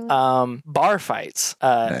 Sure. Actually. Bar fights.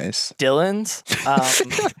 Nice. Dylan's,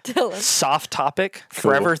 Dylan. Soft Topic, Cool.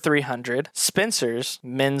 Forever 300, Spencer's,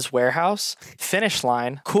 Men's Warehouse, Finish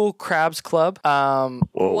Line, Cool Crabs Club. Whoa,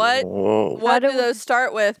 What? Whoa. What do do those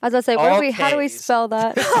start with? As I say, how do we Okay. spell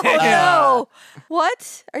that? Oh, no.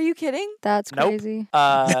 What? Are you kidding? That's Nope. crazy.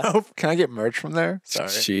 Nope. Can I get merch from there? Sorry.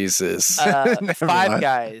 Jesus. Never Five mind. Do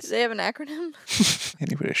Guys. they have an acronym?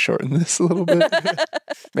 Any way to shorten this a little bit?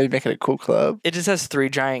 Maybe make it a cool club? It just has 3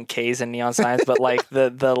 giant K's and neon signs, but like the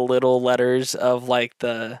little letters of like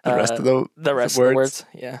the The rest of the rest of the words.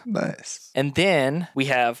 Yes. Yeah. Nice. And then we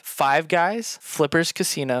have Five Guys, Flippers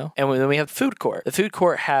Casino, and then we have the food court. The food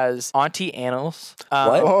court has Auntie Anil's.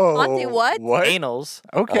 What? Oh, Auntie what? Anil's.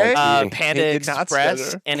 Okay. Panda He did not Express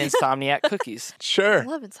stutter. and Insomniac cookies. Sure. I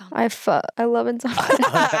love it so much. I love insomnia.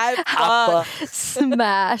 I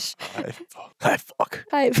Smash. I fuck.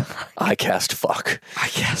 I cast fuck. I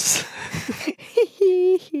guess.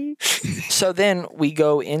 So then we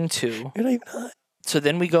go into. You're not even hot. So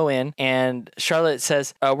then we go in, and Charlotte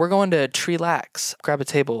says, "We're going to Treelax. Grab a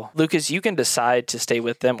table." Lucas, you can decide to stay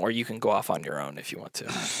with them, or you can go off on your own if you want to.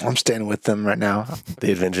 I'm staying with them right now.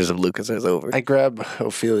 The adventures of Lucas is over. I grab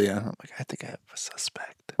Ophelia. I'm like, I think I have a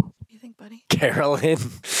suspect. you think, buddy? Carolyn.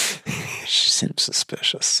 She seems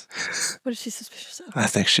suspicious. What is she suspicious of? I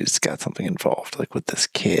think she's got something involved, like with this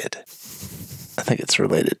kid. I think it's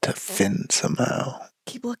related to Finn somehow.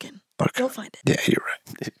 Keep looking. Okay. You'll find it. Yeah, you're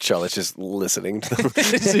right. Charlotte's just listening to them.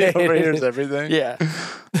 She overhears everything. Yeah.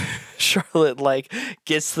 Charlotte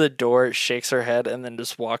gets to the door, shakes her head, and then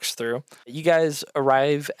just walks through. You guys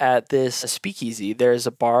arrive at this speakeasy. There's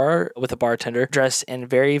a bar with a bartender dressed in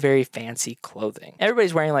very, very fancy clothing.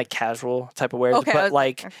 Everybody's wearing casual type of wear, Okay, but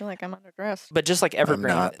I feel like I'm underdressed. But just like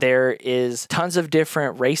Evergreen, not. there is tons of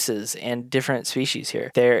different races and different species here.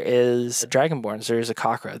 There is dragonborns. There's a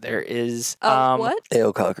Kakra. There is What?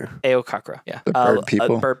 Ao Cocker. Ao Kakra. Yeah, The bird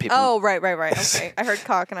people. Bird people. Oh, right. Okay. I heard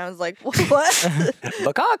cock and I was like, what?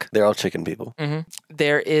 Macaque. They're all chicken people. Mm-hmm.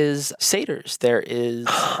 There is satyrs. There is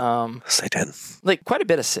Satan. quite a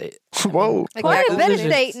bit of Satan. Whoa. Quite a bit of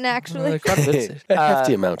Lizards. Satan, actually. Quite a bit of Satan. A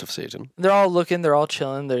hefty amount of Satan. They're all looking. They're all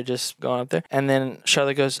chilling. They're just going up there. And then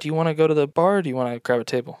Charlotte goes, "Do you want to go to the bar? Or do you want to grab a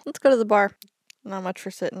table?" Let's go to the bar. Not much for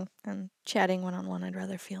sitting and chatting one-on-one. I'd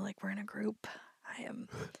rather feel like we're in a group. I am.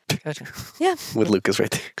 Gotcha. Yeah. With Lucas right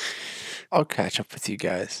there. I'll catch up with you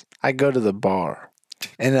guys. I go to the bar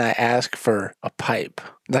and I ask for a pipe,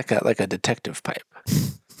 like a detective pipe.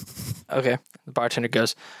 Okay. The bartender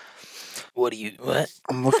goes, What?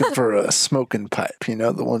 I'm looking for a smoking pipe,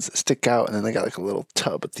 the ones that stick out and then they got a little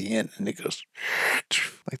tub at the end and it goes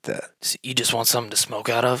like that. So you just want something to smoke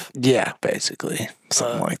out of? Yeah, basically.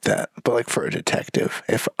 Something like that. But for a detective,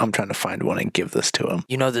 if I'm trying to find one and give this to him.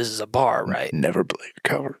 You know this is a bar, right? Never blow your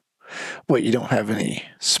cover. Wait, you don't have any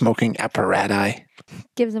smoking apparatus?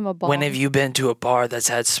 Gives him a ball. When have you been to a bar that's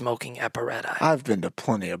had smoking apparatus? I've been to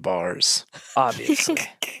plenty of bars. Obviously.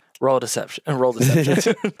 Roll deception. Roll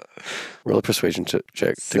deception. Roll a persuasion check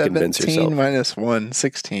to convince 17 yourself. minus 1,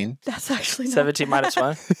 16. That's actually not 17 minus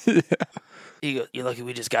 1. Yeah. You're lucky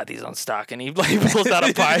we just got these on stock. And he pulls out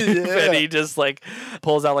a pipe and he just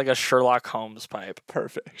pulls out a Sherlock Holmes pipe.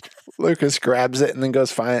 Perfect. Lucas grabs it and then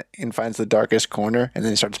goes and finds the darkest corner and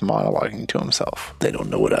then he starts monologuing to himself. They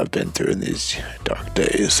don't know what I've been through in these dark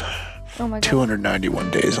days. Oh my god.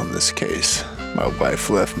 291 days on this case. My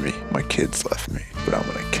wife left me. My kids left me. But I'm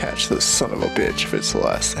going to catch this son of a bitch if it's the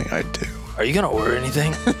last thing I do. Are you going to order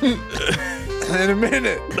anything? In a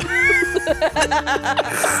minute.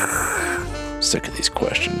 Sick of these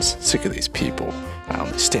questions. Sick of these people. I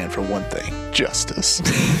only stand for one thing. Justice.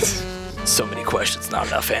 So many questions, not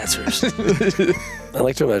enough answers. I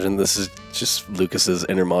like to imagine this is just Lucas's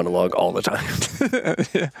inner monologue all the time.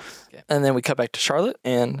 Yeah. And then we cut back to Charlotte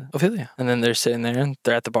and Ophelia. And then they're sitting there and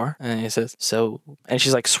they're at the bar. And he says, and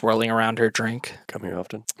she's swirling around her drink. Come here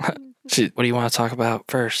often. What do you want to talk about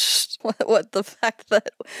first? What, the fact that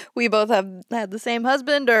we both have had the same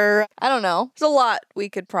husband, or I don't know. There's a lot we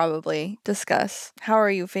could probably discuss. How are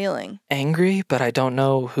you feeling? Angry, but I don't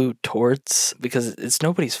know who towards, because it's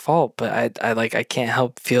nobody's fault, but I can't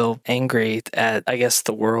help feel angry at, I guess,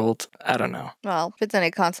 the world. I don't know. Well, if it's any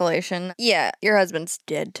consolation, yeah, your husband's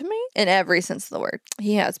dead to me in every sense of the word.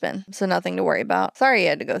 He has been, so nothing to worry about. Sorry you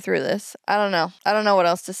had to go through this. I don't know what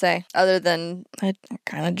else to say other than it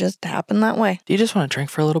kind of just happened that way. Do you just want to drink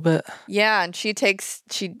for a little bit? Yeah, and she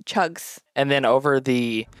chugs. And then over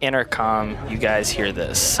the intercom, you guys hear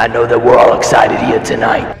this. I know that we're all excited here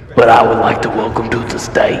tonight, but I would like to welcome to the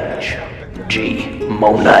stage, G.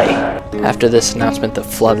 Monet. After this announcement, the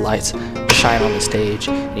floodlights shine on the stage,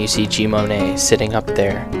 and you see G. Monet sitting up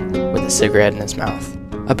there with a cigarette in his mouth,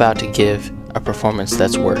 about to give a performance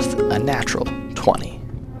that's worth a natural 20.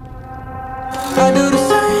 I do the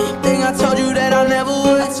same thing I told you that I never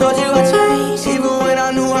would. I told you I changed, even when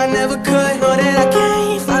I knew I never could. Know that I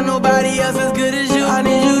can't find nobody else as good as you. I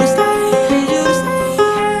need you to stay,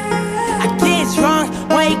 I get drunk,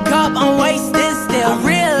 wake up, I'm wasted still. I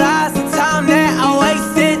realize the time that I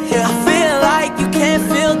wasted here. I feel like you can't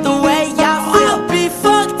feel the way I feel. I'll be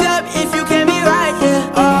fucked up if you can't be right here.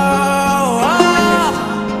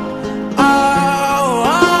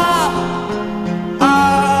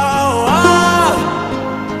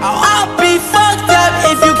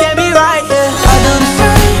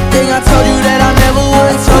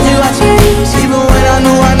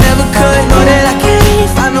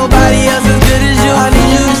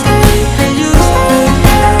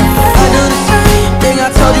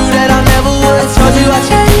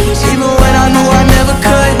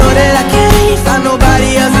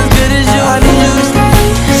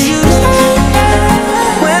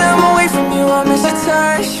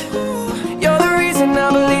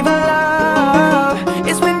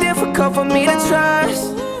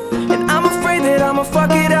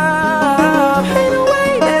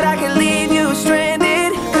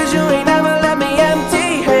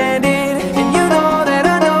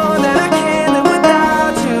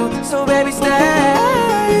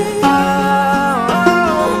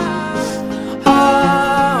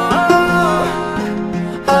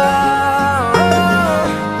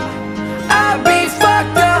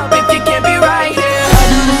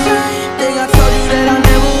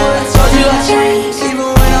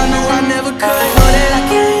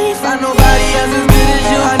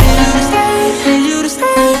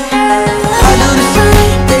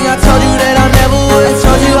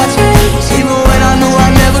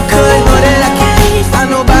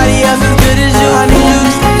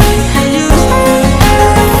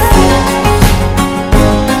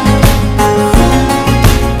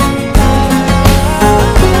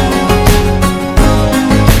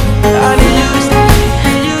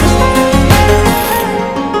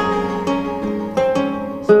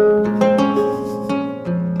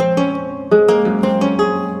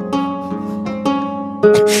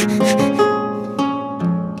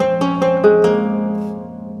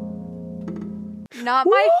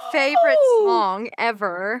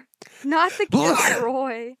 Not the kiss,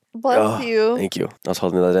 Roy. Bless you. Thank you. I was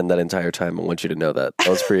holding that in that entire time. I want you to know that. That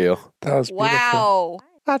was for you. That was beautiful. Wow.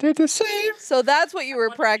 I did the same. So that's what you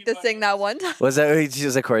were practicing that one time. Was that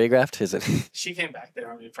choreographed? Is it? She came back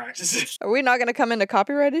there on me practicing. Are we not going to come into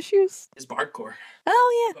copyright issues? It's bardcore.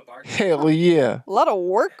 Oh, yeah. Hell yeah. A lot of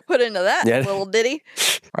work put into that Yeah. little ditty.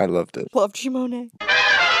 I loved it. Love G Monet.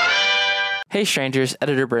 Hey strangers,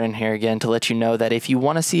 Editor Brennan here again to let you know that if you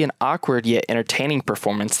want to see an awkward yet entertaining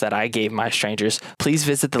performance that I gave my strangers, please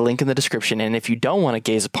visit the link in the description. And if you don't want to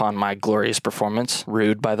gaze upon my glorious performance,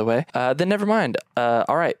 rude by the way, then never mind.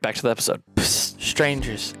 All right, back to the episode. Psst,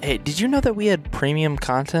 strangers, hey, did you know that we had premium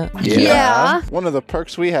content? Yeah. One of the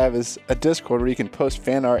perks we have is a Discord where you can post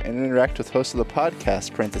fan art and interact with hosts of the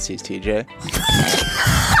podcast, parentheses TJ.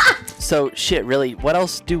 So shit, really, what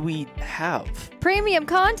else do we have? Premium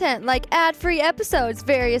content like ad-free episodes,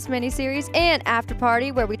 various miniseries, and After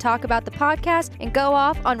Party where we talk about the podcast and go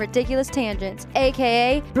off on ridiculous tangents.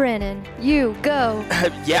 AKA, Brennan, you go.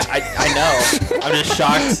 Yeah, I know. I'm just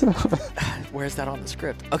shocked. Where's that on the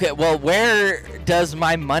script? Okay, well, where does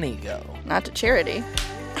my money go? Not to charity.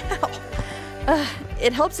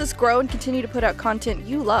 It helps us grow and continue to put out content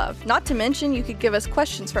you love. Not to mention, you could give us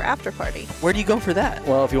questions for After Party. Where do you go for that?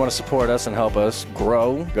 Well, if you want to support us and help us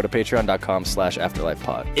grow, go to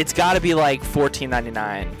patreon.com/afterlifepod. It's got to be like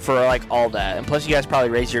 $14.99 for like all that. And plus you guys probably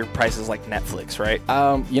raise your prices like Netflix, right?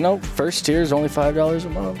 First tier is only $5 a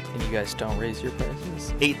month. And you guys don't raise your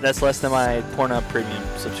prices? That's less than my Pornhub premium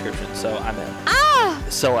subscription, so I'm in.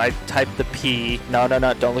 So I type the P. No, don't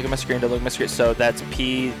look at my screen, don't look at my screen. So that's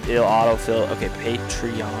P, it'll autofill. Okay,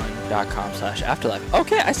 patreon.com/afterlife.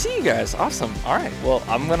 Okay, I see you guys. Awesome. All right, well,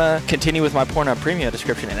 I'm gonna continue with my Pornhub premium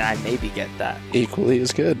description and I maybe get that. Equally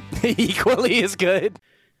as good. Equally as good.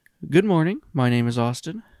 Good morning. My name is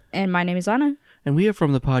Austin. And my name is Anna. And we are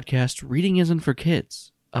from the podcast Reading Isn't for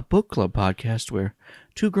Kids, a book club podcast where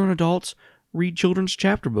two grown adults read children's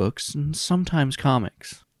chapter books and sometimes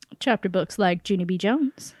comics. Chapter books like Junie B.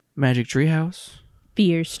 Jones, Magic Treehouse,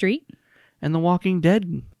 Fear Street, and The Walking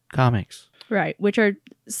Dead comics. Right, which are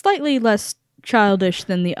slightly less childish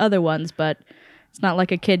than the other ones, but it's not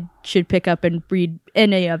like a kid should pick up and read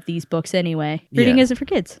any of these books anyway. Reading isn't for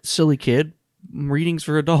kids. Silly kid. Reading's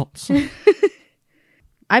for adults.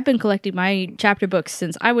 I've been collecting my chapter books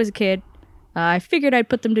since I was a kid. I figured I'd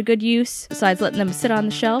put them to good use, besides letting them sit on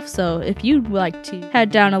the shelf. So if you'd like to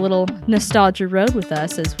head down a little nostalgia road with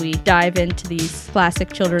us as we dive into these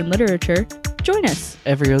classic children literature, join us.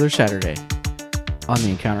 Every other Saturday on the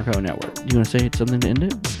Encounter Co. Network. Do you want to say something to end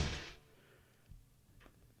it?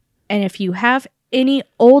 And if you have any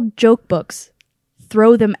old joke books,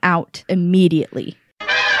 throw them out immediately.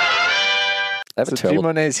 So G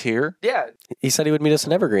Monet's here? Yeah. He said he would meet us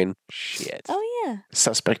in Evergreen. Shit. Oh, yeah.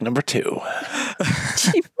 Suspect number 2.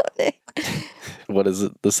 G Monet. What is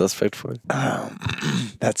it the suspect for?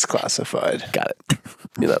 That's classified. Got it.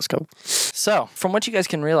 Knew that was coming. So, from what you guys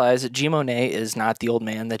can realize, G Monet is not the old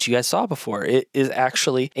man that you guys saw before. It is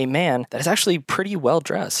actually a man that is actually pretty well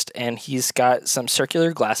dressed, and he's got some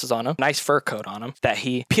circular glasses on him, nice fur coat on him that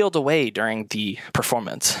he peeled away during the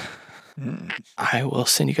performance. I will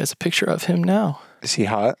send you guys a picture of him now. Is he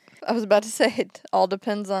hot? I was about to say, it all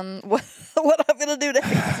depends on what I'm going to do next.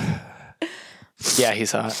 Yeah,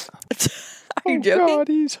 he's hot. Are you joking? God,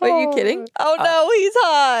 he's hot. Are you kidding? Oh, no, he's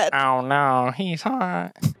hot. Oh no, he's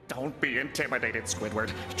hot. Don't be intimidated,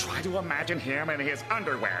 Squidward. Try to imagine him in his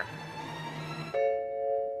underwear.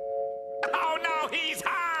 Oh no, he's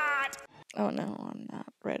hot! Oh, no, I'm not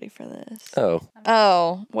ready for this. Oh.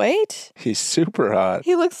 Oh, wait. He's super hot.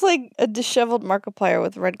 He looks like a disheveled Markiplier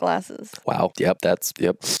with red glasses. Wow. Yep.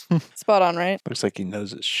 Spot on, right? Looks like he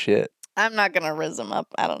knows his shit. I'm not going to riz him up.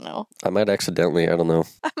 I don't know. I might accidentally. I don't know.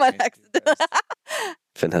 I might accidentally.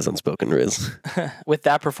 Finn has unspoken riz. With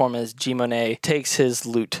that performance, G Monet takes his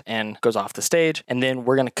loot and goes off the stage, and then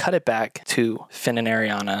we're going to cut it back to Finn and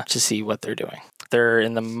Ariana to see what they're doing. They're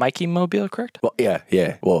in the Mikey Mobile, correct? Well, yeah.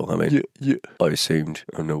 Well, I mean, Yeah. I assumed,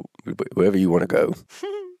 I don't know, wherever you want to go.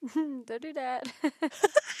 Don't do that.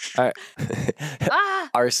 All right.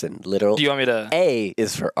 Arson, literal. Do you want me to? A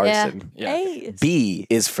is for arson. Yeah. Hey. B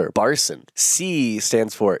is for barson. C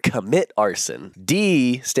stands for commit arson.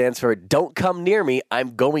 D stands for don't come near me.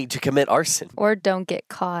 I'm going to commit arson. Or don't get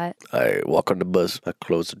caught. I walk on the bus. I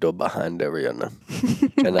close the door behind Ariana.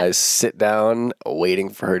 And I sit down waiting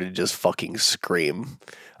for her to just fucking scream.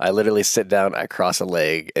 I literally sit down, I cross a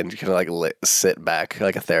leg, and kind of like sit back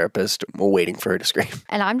like a therapist, waiting for her to scream.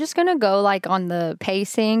 And I'm just gonna go like on the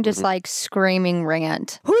pacing, just like screaming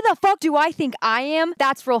rant. Who the fuck do I think I am?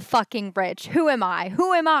 That's real fucking rich. Who am I?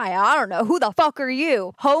 Who am I? I don't know. Who the fuck are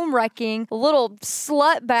you? Home wrecking, little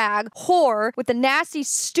slut bag whore with a nasty,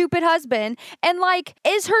 stupid husband. And like,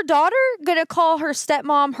 is her daughter gonna call her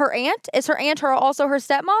stepmom her aunt? Is her aunt also her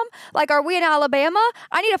stepmom? Like, are we in Alabama?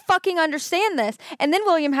 I need to fucking understand this. And then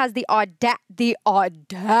William has the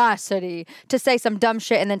audacity to say some dumb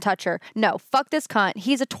shit and then touch her. No, fuck this cunt.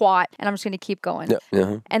 He's a twat, and I'm just gonna keep going.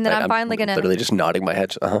 Yeah. And then I'm finally gonna literally just nodding my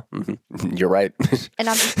head. You're right. And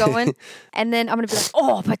I'm just going, and then I'm gonna be like,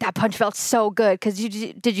 oh, but that punch felt so good because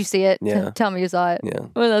did you see it? Yeah. Tell me you saw it. Yeah.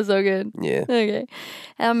 Oh, that's so good. Yeah. Okay.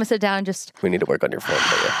 And I'm gonna sit down and just. We need to work on your phone.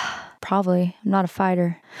 But yeah. Probably. I'm not a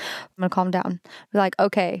fighter. I'm going to calm down. Be like,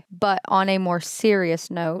 okay, but on a more serious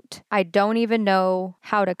note, I don't even know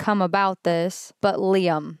how to come about this, but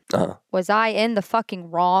Liam, was I in the fucking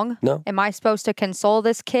wrong? No. Am I supposed to console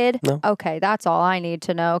this kid? No. Okay, that's all I need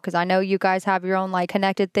to know because I know you guys have your own like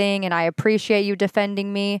connected thing and I appreciate you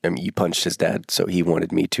defending me. I mean, you punched his dad, so he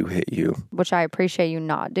wanted me to hit you. Which I appreciate you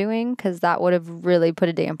not doing because that would have really put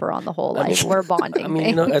a damper on the whole like we're bonding. I mean, thing.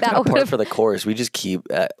 you know, it's That not part would've- for the course. We just keep,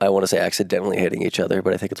 I want to say accidentally hitting each other,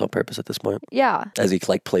 but I think it's on purpose at this point. Yeah. As he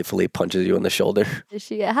like playfully punches you in the shoulder.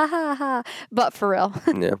 She ha ha ha. But for real.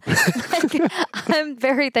 Yeah. Like, I'm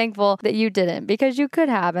very thankful that you didn't because you could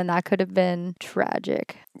have and that could have been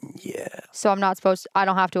tragic. Yeah. So I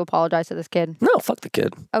don't have to apologize to this kid. No, fuck the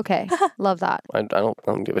kid. Okay. Love that. I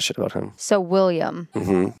don't give a shit about him. So William,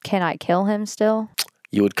 can I kill him still?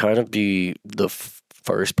 You would kind of be the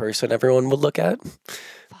first person everyone would look at.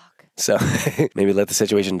 So maybe let the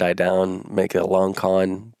situation die down, make a long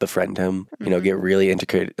con, befriend him, get really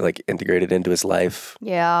integrated into his life.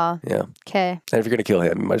 Yeah. Yeah. Okay. And if you're going to kill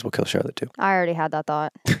him, you might as well kill Charlotte too. I already had that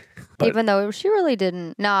thought. But- Even though she really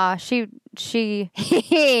didn't. Nah, she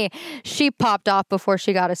popped off before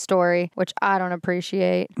she got a story, which I don't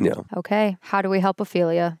appreciate. Yeah. Okay. How do we help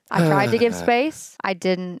Ophelia? I tried to give space. I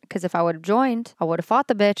didn't, because if I would have joined, I would have fought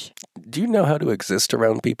the bitch. Do you know how to exist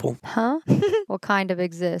around people? Huh? What kind of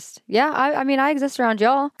exist? Yeah, I mean, I exist around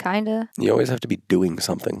y'all. Kinda. You always have to be doing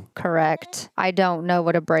something. Correct. I don't know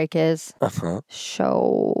what a break is. Uh-huh.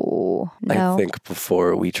 So, no. I think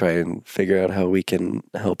before we try and figure out how we can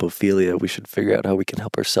help Ophelia, we should figure out how we can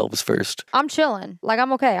help ourselves first. I'm chilling. Like,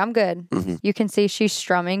 I'm okay. I'm good. Mm-hmm. You can see she's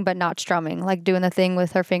strumming, but not strumming. Like, doing the thing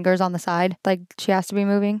with her fingers on the side. Like, she has to be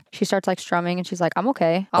moving. She starts, like, strumming, and she's like, I'm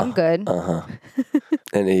okay. I'm good. Uh-huh.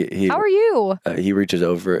 And he How are you? He reaches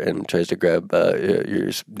over and tries to grab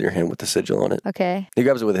your hand with the sigil on it. Okay. He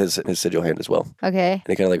grabs it with his sigil hand as well. Okay. And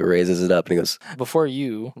he kind of like raises it up and he goes, Before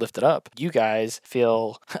you lift it up, you guys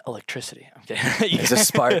feel electricity. Okay. it's a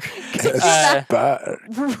spark.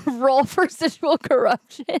 Roll for sexual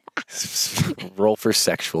corruption. Roll for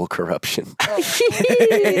sexual corruption.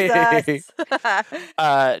 Jesus.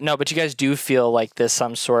 No, but you guys do feel like there's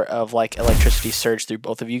some sort of like electricity surge through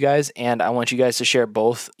both of you guys, and I want you guys to share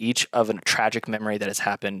each of a tragic memory that has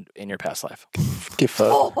happened in your past life. Give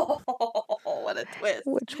up. What a twist.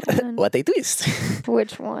 Which one? What a twist.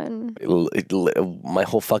 Which one? My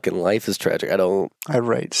whole fucking life is tragic. I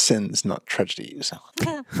write sins, not tragedies.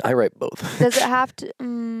 I write both. Does it have to?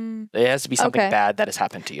 It has to be something Okay. bad that has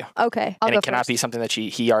happened to you. Okay. I'll And go it cannot first. be something that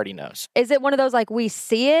he already knows. Is it one of those like we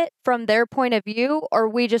see it from their point of view, or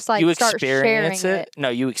we just like You start sharing experience it. No,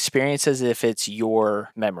 you experience as if it's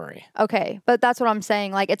your memory. Okay, but that's what I'm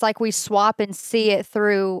saying. Like it's like we swap and see it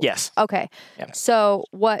through. Yes. Okay. Yeah. So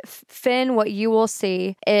what Finn, what you will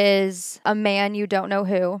see is a man you don't know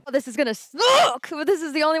who. Oh, this is gonna suck. But this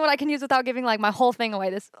is the only one I can use without giving like my whole thing away.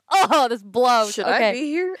 This blows. Should okay. I be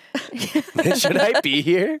here? Should I be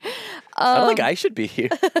here? I don't think I should be here.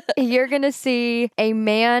 You're going to see a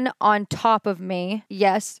man on top of me.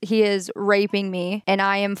 Yes, he is raping me and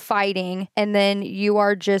I am fighting. And then you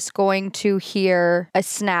are just going to hear a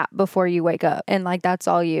snap before you wake up. And like, that's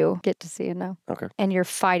all you get to see and know. Okay. And you're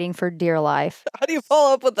fighting for dear life. How do you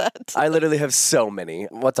follow up with that? I literally have so many.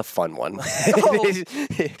 What's a fun one?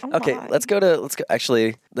 Okay, my. let's go.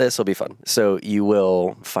 Actually, this will be fun. So you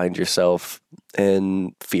will find yourself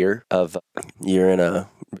in fear of you're in a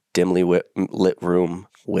dimly lit room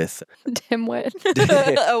with Dimwit.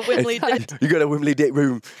 A Wimley did you got a Wimley lit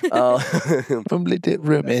room. Probably did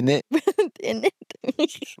room in it. in it.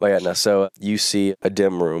 But yeah, no. So you see a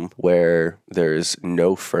dim room where there's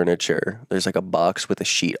no furniture. There's like a box with a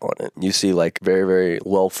sheet on it. You see like very, very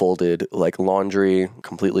well folded like laundry,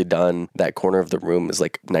 completely done. That corner of the room is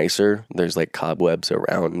like nicer. There's like cobwebs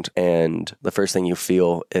around, and the first thing you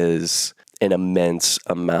feel is an immense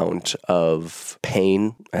amount of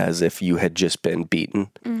pain, as if you had just been beaten.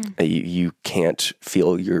 You can't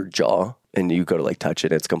feel your jaw. And you go to like touch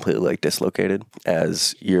it, it's completely like dislocated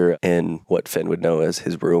as you're in what Finn would know as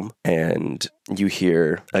his room. And you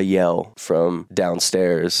hear a yell from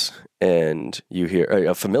downstairs, and you hear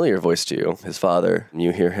a familiar voice to you, his father. And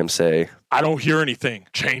you hear him say, I don't hear anything.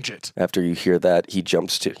 Change it. After you hear that, you jump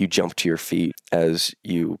to your feet as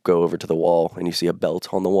you go over to the wall, and you see a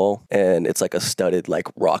belt on the wall, and it's like a studded like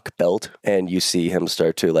rock belt, and you see him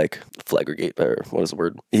start to like flagregate, or what is the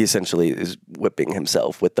word? He essentially is whipping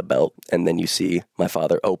himself with the belt, and then you see my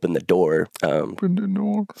father open the door.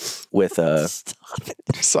 With a.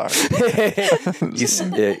 Sorry.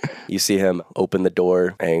 You see him open the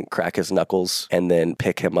door and crack his knuckles, and then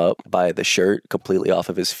pick him up by the shirt completely off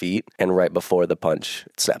of his feet, and right before the punch,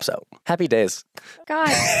 it snaps out. Happy days. God.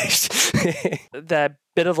 That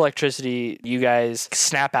bit of electricity, you guys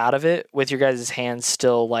snap out of it with your guys' hands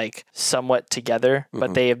still like somewhat together,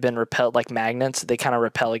 but they have been repelled like magnets. They kind of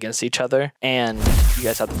repel against each other, and you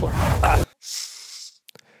guys have the floor.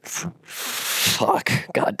 Fuck.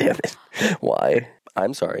 God damn it. Why?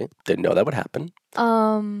 I'm sorry. Didn't know that would happen.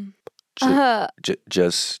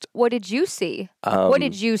 Just. What did you see? What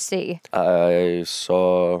did you see? I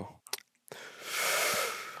saw.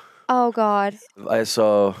 Oh, God. I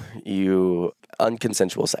saw you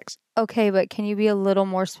unconsensual sex. Okay, but can you be a little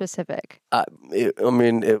more specific? It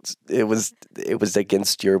was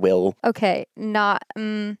against your will. Okay, not.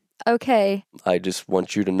 Okay. I just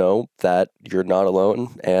want you to know that you're not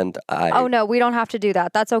alone, and Oh, no, we don't have to do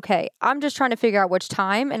that. That's okay. I'm just trying to figure out which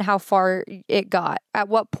time and how far it got. At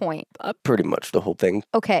what point? Pretty much the whole thing.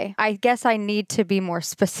 Okay, I guess I need to be more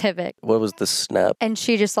specific. What was the snap? And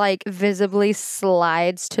she just like visibly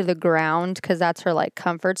slides to the ground because that's her like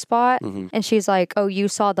comfort spot. And she's like, oh, you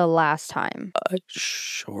saw the last time.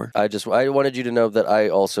 Sure. I wanted you to know that I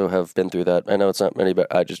also have been through that. I know it's not many, but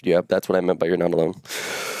that's what I meant by you're not alone.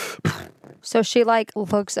 So she like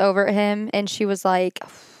looks over at him and she was like,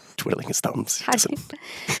 twiddling his thumbs.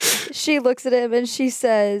 She looks at him and she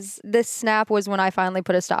says, this snap was when I finally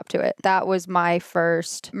put a stop to it. That was my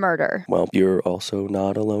first murder. Well, you're also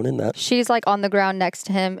not alone in that. She's like on the ground next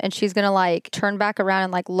to him, and she's gonna like turn back around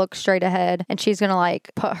and like look straight ahead, and she's gonna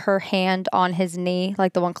like put her hand on his knee,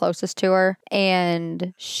 like the one closest to her,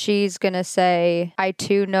 and she's gonna say, I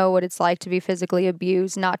too know what it's like to be physically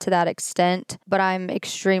abused, not to that extent, but I'm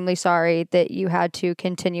extremely sorry that you had to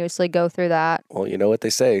continuously go through that. Well, you know what they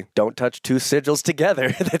say, don't touch two sigils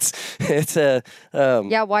together. It's a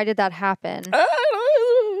Yeah, why did that happen?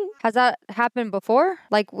 Has that happened before?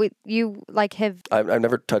 Like you like have I've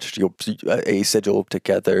never touched a sigil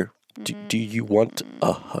together. Do you want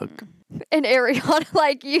a hug? And Ariana,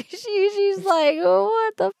 like she's like, oh,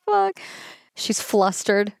 what the fuck? She's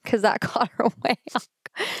flustered because that caught her way off.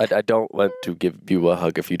 I don't want to give you a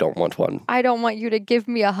hug if you don't want one. I don't want you to give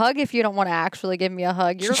me a hug if you don't want to actually give me a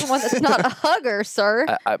hug. You're the one that's not a hugger, sir.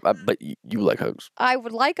 But you like hugs. I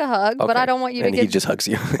would like a hug, but I don't want you to give... And he just hugs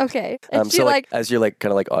you. Okay. And so like, as you're like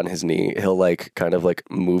kind of like on his knee, he'll like kind of like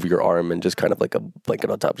move your arm and just kind of like a blanket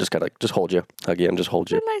on top, just kind of like just hold you, hug you, and just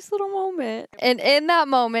hold you. A nice little moment. And in that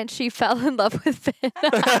moment, she fell in love with Finn.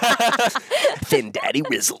 Finn Daddy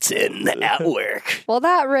Rizzleton at work. Well,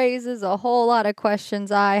 that raises a whole lot of questions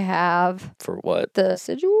I have. For what? The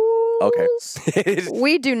sigils. Okay.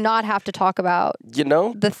 We do not have to talk about,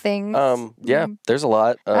 the things. Yeah, there's a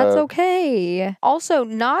lot. That's okay. Also,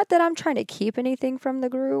 not that I'm trying to keep anything from the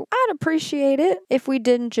group. I'd appreciate it if we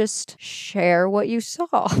didn't just share what you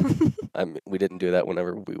saw. I mean, we didn't do that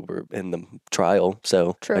whenever we were in the trial.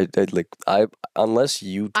 So true. Unless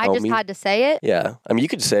you tell me. I just had to say it. Yeah. I mean, you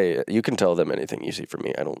could say it. You can tell them anything you see from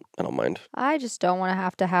me. I don't mind. I just don't want to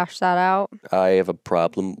have to hash that out. I have a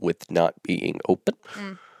problem with not being open.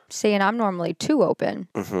 See, and I'm normally too open.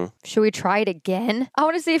 Should we try it again? I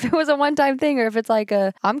want to see if it was a one-time thing or if it's like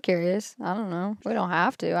I'm curious. I don't know. We don't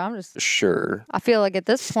have to. I'm just... Sure. I feel like at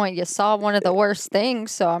this point you saw one of the worst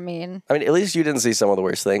things, so I mean... at least you didn't see some of the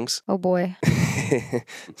worst things. Oh, boy.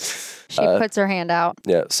 She puts her hand out.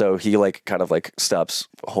 Yeah, so he like kind of like stops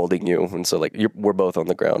holding you, and so like we're both on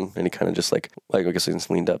the ground, and he kind of just like I guess he's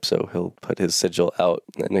leaned up, so he'll put his sigil out,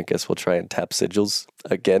 and I guess we'll try and tap sigils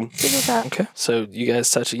again. Okay. So you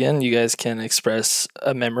guys touch again. again, you guys can express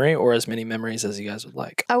a memory or as many memories as you guys would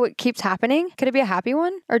like. Oh, it keeps happening? Could it be a happy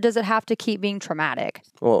one? Or does it have to keep being traumatic?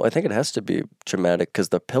 Well, I think it has to be traumatic because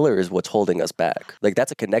the pillar is what's holding us back. Like,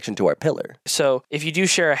 that's a connection to our pillar. So if you do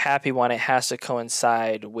share a happy one, it has to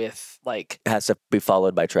coincide with, like... It has to be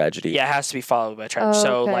followed by tragedy. Yeah, it has to be followed by tragedy.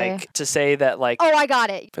 So, Okay. like, to say that, like... Oh, I got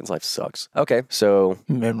it. Finn's life sucks. Okay, so...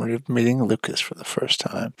 Memory of meeting Lucas for the first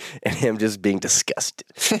time. And him just being disgusted.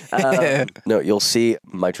 No, you'll see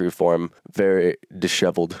my true form, very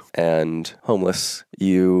disheveled and homeless.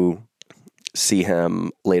 You see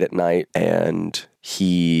him late at night, and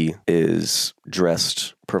he is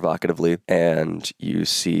dressed provocatively, and you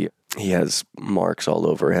see he has marks all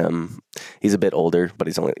over him. He's a bit older, but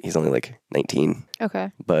he's only like 19.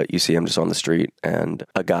 Okay. But you see him just on the street, and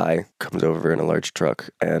a guy comes over in a large truck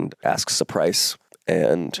and asks a price,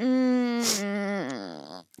 and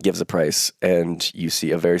gives a price, and you see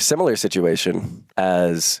a very similar situation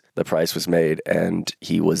as the price was made, and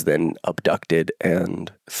he was then abducted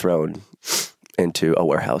and thrown into a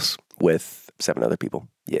warehouse with 7 other people.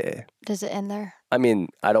 Yeah. Does it end there? I mean,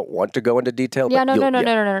 I don't want to go into detail. Yeah, but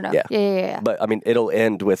no. Yeah. Yeah. But I mean, it'll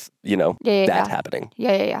end with, that happening.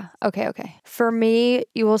 Yeah. Okay. For me,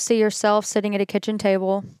 you will see yourself sitting at a kitchen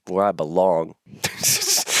table. Where I belong.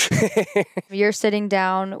 You're sitting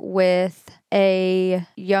down with a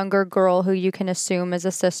younger girl who you can assume is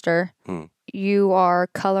a sister. You are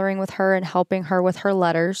coloring with her and helping her with her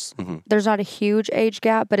letters. There's not a huge age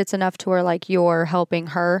gap, but it's enough to where like you're helping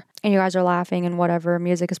her and you guys are laughing and whatever,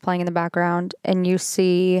 music is playing in the background, and you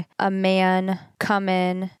see a man come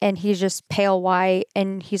in and he's just pale white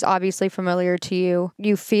and he's obviously familiar to you.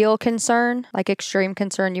 You feel concern, like extreme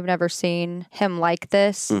concern. You've never seen him like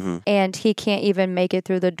this, and he can't even make it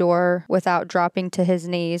through the door without dropping to his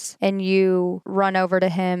knees, and you run over to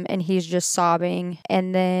him and he's just sobbing,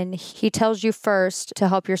 and then he tells you first to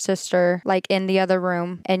help your sister like in the other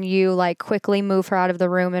room, and you like quickly move her out of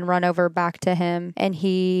the room and run over back to him, and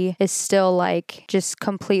he is still like just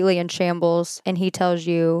completely in shambles, and he tells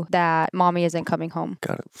you that mommy isn't coming home.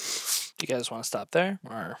 Got it. You guys want to stop there?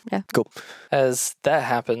 Or Yeah. Cool. As that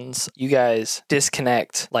happens, you guys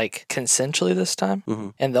disconnect like consensually this time.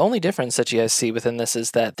 And the only difference that you guys see within this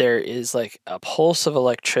is that there is like a pulse of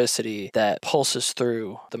electricity that pulses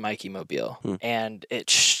through the Mikey Mobile, and it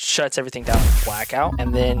shuts everything down with blackout.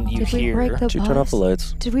 And then you Did we hear... break the Did you turn off the bus?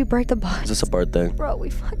 lights? Did we break the bus? Is this a Bard thing? Bro,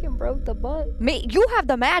 we fucking broke the bus. Me, you have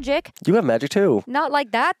the magic. You have magic too. Not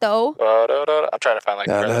like that though. I'm trying to find like...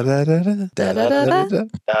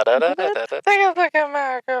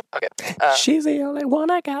 Okay. She's the only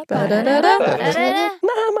one I got.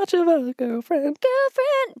 Not much of a girlfriend.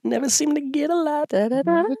 Never seem to get a lot.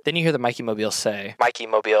 Then you hear the Mikey Mobile say, Mikey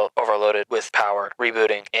Mobile overloaded with power,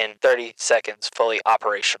 rebooting in 30 seconds, fully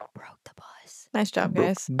operational. Broke the bus. Nice job,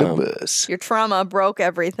 guys. The bus. Your trauma broke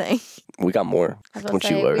everything. We got more. I was gonna Once you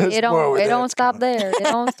say, learn. it don't stop there. It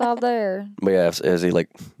don't stop there. But yeah, as he like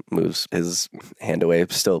moves his hand away,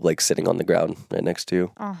 still like sitting on the ground right next to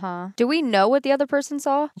you. Do we know what the other person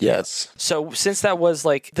saw? Yes. So since that was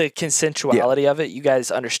like the consensuality of it, you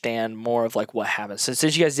guys understand more of like what happened. So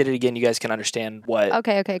since you guys did it again, you guys can understand what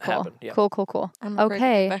Okay, cool. happened. Yeah. Cool. I'm afraid to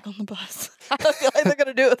Okay. get back on the bus. I feel like they're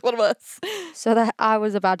gonna do it with one of us. So that I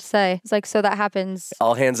was about to say, it's like, so that happens.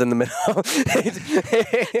 All hands in the middle.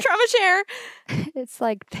 Trauma share. It's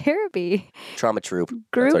like therapy, Trauma troop. That's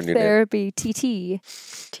group our new name. therapy, TT.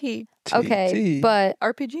 T. Okay, but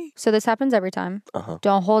RPG. so this happens every time.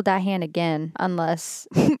 Don't hold that hand again unless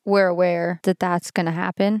we're aware that that's going to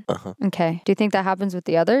happen. Okay. Do you think that happens with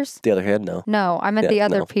the others? The other hand, no. No, I meant Yeah, the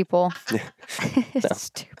other no. people.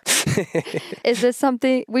 Stupid. Is this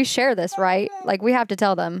something we share this, right? Like we have to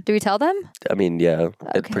tell them. Do we tell them? I mean, yeah,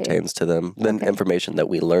 it Okay. pertains to them. Then Okay. information that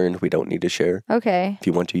we learned, we don't need to share. Okay. If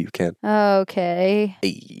you want to, you can. Okay.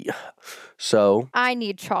 Hey. So, I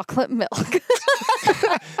need chocolate milk.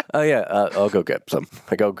 oh yeah, I'll go get some.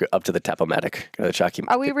 I go up to the Tapomatic. Got a chalky.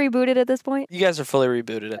 Are we rebooted at this point? You guys are fully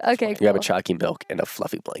rebooted at this Okay, point. You have a cool. chalky milk and a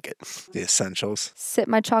fluffy blanket. The essentials. Sip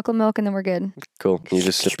my chocolate milk and then we're good. Cool. You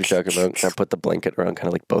just sip your chalky milk. And I put the blanket around kind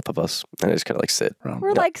of like both of us. And I just kind of like sit.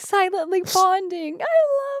 We're like silently bonding. I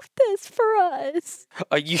love this for us.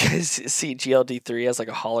 You guys see GLD3 as like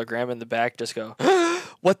a hologram in the back just go,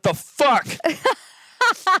 what the fuck?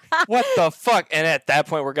 What the fuck? And at that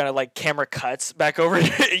point, we're gonna like camera cuts back over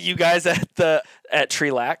to you guys at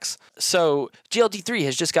Trelax. So GLD3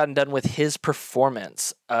 has just gotten done with his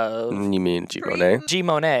performance of You mean G Monet? G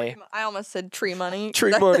Monet. I almost said tree money.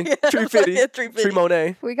 Tree money. Tree fitty. Tree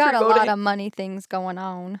Monet. We got Tree a lot Monet. of money things going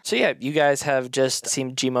on. So yeah, you guys have just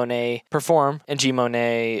seen G Monet perform, and G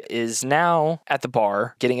Monet is now at the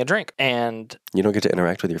bar getting a drink, and You don't get to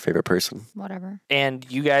interact with your favorite person. Whatever.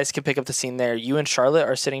 you guys can pick up the scene there. You and Charlotte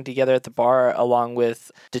are sitting together at the bar along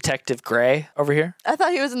with Detective Gray over here. I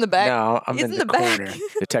thought he was in the back. No, I'm He's in in the the back.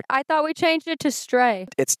 corner. I thought we changed it to Stray.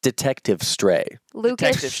 It's Detective Stray.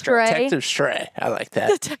 Lucas Detective Stray. Detective Stray. I like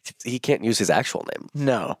that. He can't use his actual name.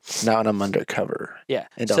 No, not when I'm undercover. Yeah.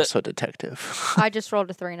 And So- also detective. I just rolled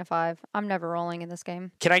a 3 and a 5. I'm never rolling in this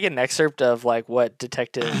game. Can I get an excerpt of like what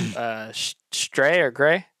Detective Stray or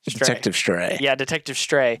Gray? Stray. Detective Stray. Yeah, Detective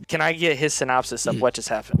Stray. Can I get his synopsis of what just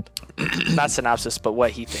happened? Not synopsis, but what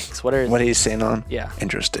he thinks. What he's saying on? Yeah.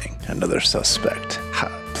 Interesting. Another suspect.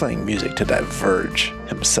 Playing music to diverge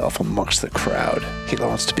himself amongst the crowd. He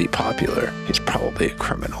wants to be popular. He's probably a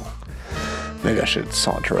criminal. Maybe I should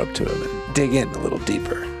saunter up to him and dig in a little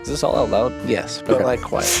deeper. Is this all out loud? Yes, but like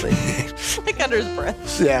quietly. Like under his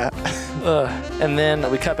breath. Yeah. And then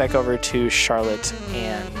we cut back over to Charlotte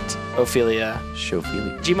and Ophelia.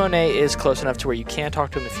 Shophelia. G Monet is close enough to where you can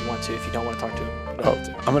talk to him if you want to. If you don't want to talk to him, you don't have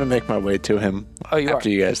to. I'm gonna make my way to him. Oh, you after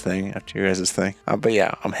are? you guys' thing. After you guys' thing. But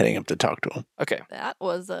yeah, I'm heading up to talk to him. Okay. That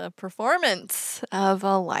was a performance of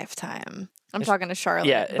a lifetime. I'm talking to Charlotte.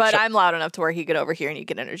 Yeah, and but I'm loud enough to where he could overhear and he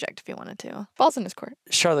could interject if he wanted to. Ball's in his court.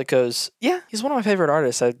 Charlotte goes, yeah, he's one of my favorite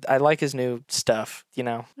artists. I like his new stuff, you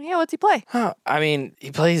know. Yeah, what's he play? Huh. I mean,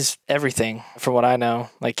 he plays everything from what I know.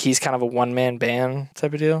 Like, he's kind of a one-man band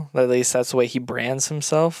type of deal. At least that's the way he brands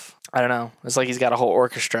himself. I don't know. It's like he's got a whole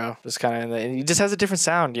orchestra. Just kind of, and he just has a different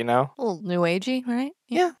sound, you know? A little new agey, right?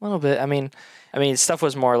 Yeah, a little bit. I mean, stuff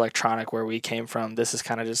was more electronic where we came from. This is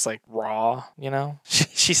kind of just like raw, you know?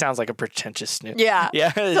 She sounds like a pretentious snoop. Yeah.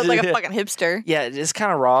 Yeah. Sounds like a fucking hipster. Yeah, it's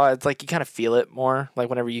kind of raw. It's like you kind of feel it more, like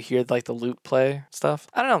whenever you hear like the lute play stuff.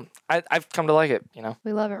 I don't know. I've come to like it, you know?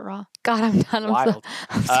 We love it raw. God, I'm done. Wild.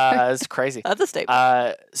 I'm sorry. It's crazy. That's a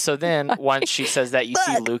statement. So then once she says that, you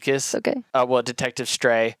see Lucas, Detective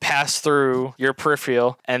Stray, pass through your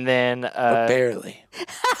peripheral, and then... but barely.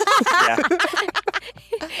 Yeah.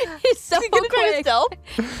 He's so quick.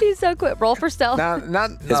 He's so quick. Roll for stealth.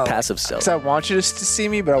 His passive stealth. Because I want you to see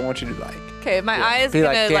me, but I want you to like. Okay, my eye is Be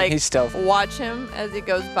gonna like, damn, he's stealthy. watch him as he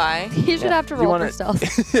goes by. You should have to roll for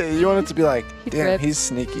stealth. You want it to be like, damn, trips. he's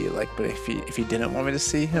sneaky. Like, but if he didn't want me to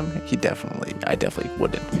see him, I definitely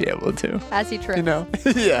wouldn't be able to. As he trips. You know?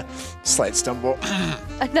 Yeah. Slight stumble.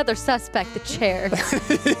 Another suspect, the chair.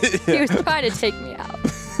 He was trying to take me out.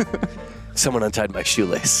 Someone untied my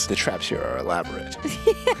shoelace. The traps here are elaborate.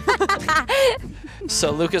 So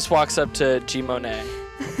Lucas walks up to G Monet,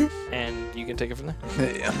 and you can take it from there.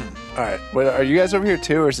 Yeah. All right. Wait, are you guys over here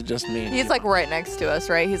too, or is it just me? He's like right next to us,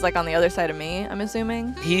 right? He's like on the other side of me, I'm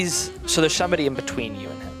assuming. So there's somebody in between you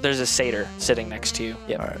and him. There's a satyr sitting next to you.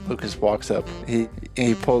 Yep. All right. Lucas walks up. He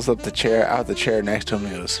pulls up the chair next to him.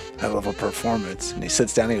 He goes, "I love a performance." And he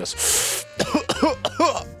sits down. And he goes,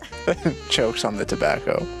 chokes on the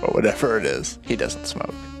tobacco or whatever it is. He doesn't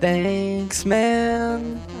smoke. Thanks,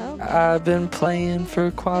 man. I've been playing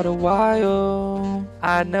for quite a while.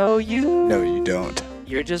 I know you. No, you don't.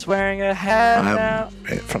 You're just wearing a hat now.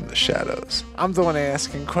 I'm from the shadows. I'm the one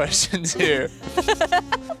asking questions here.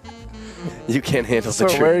 You can't handle So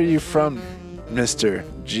the truth. where are you from, Mr.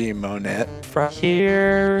 G. Monet? From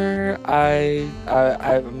here,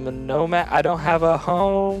 I'm a nomad. I don't have a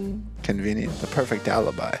home. Convenient. The perfect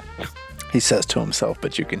alibi. He says to himself,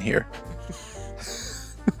 but you can hear.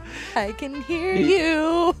 I can hear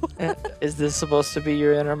you. Is this supposed to be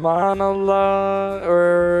your inner monologue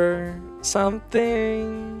or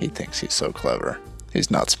something? He thinks he's so clever. He's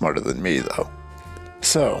not smarter than me, though.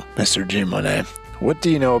 So, Mr. G. Monet, what do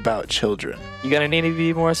you know about children? You're gonna need to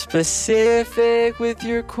be more specific with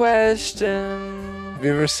your question. Have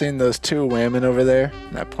you ever seen those two women over there?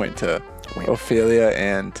 And I point to Ophelia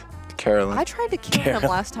and Carolyn. I tried to kill him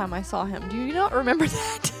last time I saw him. Do you not remember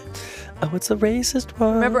that? Oh, it's a racist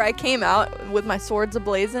one. Remember, I came out with my swords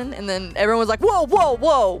ablazing, and then everyone was like, whoa, whoa,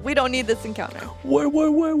 whoa, we don't need this encounter. Where?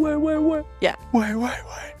 Yeah. Why?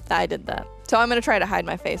 I did that. So I'm going to try to hide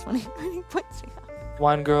my face when he points me out.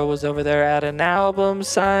 One girl was over there at an album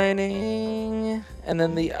signing, and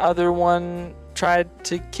then the other one tried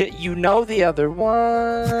to get the other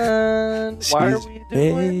one. Why are we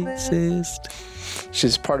doing this?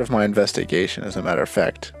 She's part of my investigation, as a matter of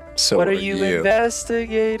fact. So what are you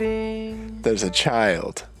investigating? There's a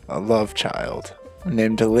child, a love child,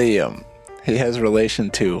 named Liam. He has relation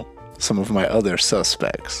to some of my other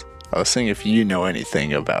suspects. I was saying if you know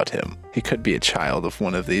anything about him. He could be a child of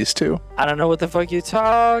one of these two. I don't know what the fuck you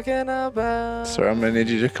talking about. So I'm going to need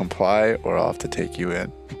you to comply or I'll have to take you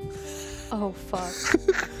in. Oh,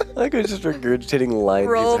 fuck. Like we're just regurgitating lines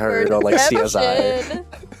Roll you've heard on like CSI. perception.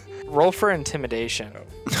 Roll for intimidation.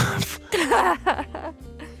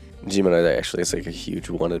 G-Monite actually is like a huge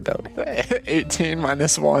wanted bounty. 18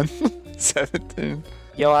 minus 1. 17.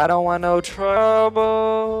 Yo, I don't want no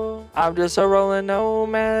trouble. I'm just a rolling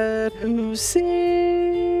nomad who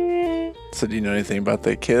sings. So do you know anything about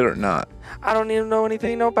that kid or not? I don't even know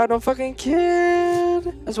anything about no fucking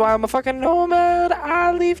kid. That's why I'm a fucking nomad.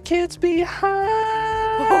 I leave kids behind.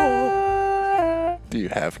 Do you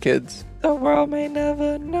have kids? The world may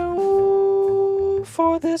never know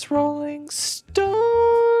for this rolling stone.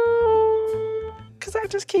 Cause I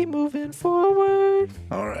just keep moving forward.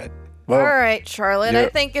 All right. All right, Charlotte. I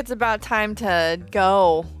you're- think it's about time to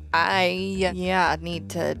go. I need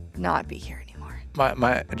to not be here anymore.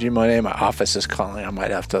 My G-Money, my office is calling. I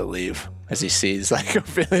might have to leave as he sees like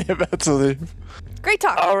Ophelia about to leave. Great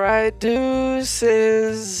talk. All right,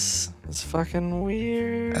 deuces. It's fucking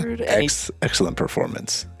weird. Excellent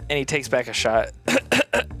performance. And he takes back a shot.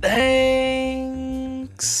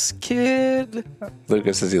 Thanks, kid.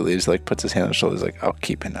 Lucas, as he leaves, like puts his hand on his shoulders, like, I'll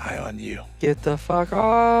keep an eye on you. Get the fuck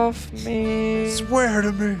off me. Swear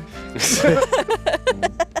to me.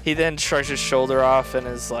 He then shrugs his shoulder off and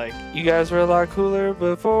is like, you guys were a lot cooler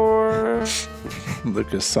before.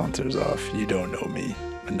 Lucas saunters off. You don't know me.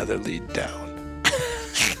 Another lead down.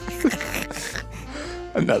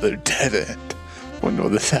 Another dead end. When will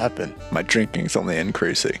this happen? My drinking's only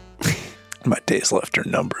increasing. My days left are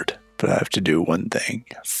numbered. But I have to do one thing.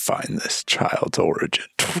 Find this child's origin.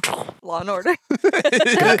 Law and Order.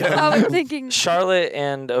 I was thinking. Charlotte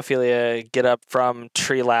and Ophelia get up from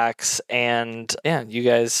Treelax, and yeah, you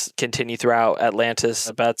guys continue throughout Atlantis.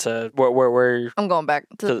 About to where I'm going back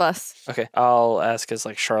to the bus. Okay, I'll ask as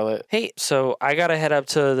like Charlotte. Hey, so I gotta head up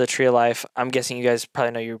to the Tree of Life. I'm guessing you guys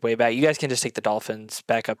probably know your way back. You guys can just take the dolphins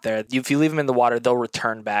back up there. If you leave them in the water, they'll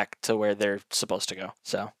return back to where they're supposed to go.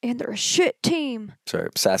 So And they're a shit team. Sorry,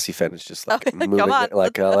 Sassy Fen is just like Come moving, on.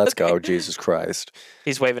 like let's go, Jesus Christ.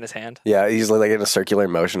 he's waving his hand. Yeah, he's like in a circular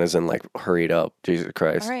motion, as in like hurried up, Jesus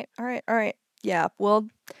Christ. All right. Yeah, we'll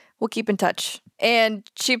keep in touch. And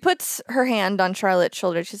she puts her hand on Charlotte's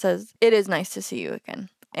shoulder. She says, "It is nice to see you again."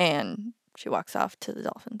 And she walks off to the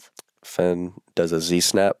dolphins. Fen does a Z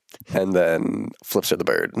snap and then flips her the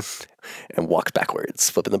bird and walks backwards,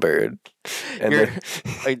 flipping the bird. And then,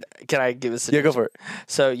 Wait, can I give this? yeah, go for it.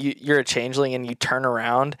 So you're a changeling and you turn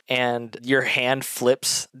around and your hand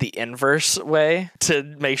flips the inverse way to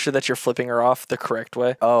make sure that you're flipping her off the correct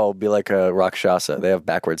way. Oh, be like a Rakshasa. They have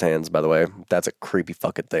backwards hands, by the way. That's a creepy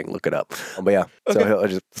fucking thing. Look it up. But yeah, so he'll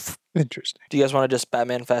just Interesting. Do you guys want to just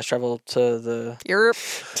Batman fast travel to the Europe.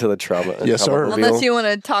 to the trauma. Yes, trauma sir. reveal. Unless you want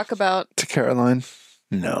to talk about To Caroline?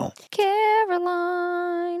 No.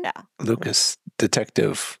 Caroline. Yeah. Lucas,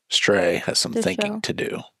 Detective Stray has some The thinking show. to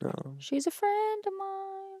do. She's a friend of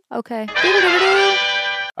mine. Okay.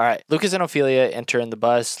 All right, Lucas and Ophelia enter in the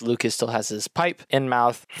bus. Lucas still has his pipe in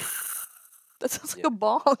mouth. That sounds like a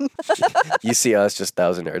bong. You see us just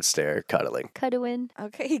 1,000-yard stare, cuddling. Cuddwin.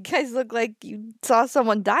 Okay, you guys look like you saw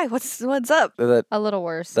someone die. What's up? A little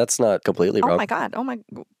worse. That's not completely Oh wrong. my god. Oh my.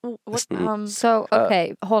 What? So,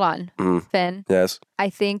 okay, hold on. Mm. Finn, Yes. I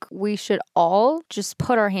think we should all just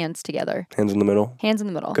put our hands together. Hands in the middle. Hands in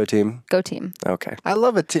the middle. Go team. Go team. Okay. I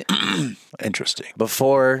love it. Interesting.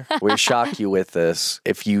 Before we shock you with this,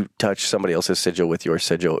 if you touch somebody else's sigil with your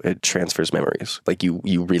sigil, it transfers memories. Like you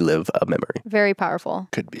relive a memory. Very powerful.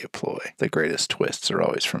 Could be a ploy. The greatest twists are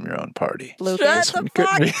always from your own party. Lucas. Shut the could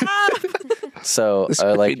fuck be- up! So This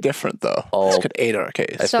could like be different, though. all- This could aid our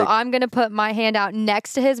case. So I'm going to put my hand out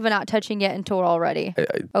next to his, but not touching it until we're all ready.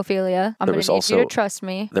 Ophelia, I'm There going was to need also- you to trust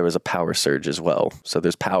me. there was a power surge as well. So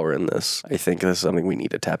there's power in this. I think this is something we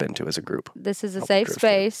need to tap into as a group. This is a safe drift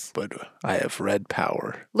space. But I have red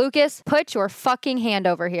power. Lucas, put your fucking hand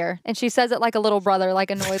over here. And she says it like a little brother,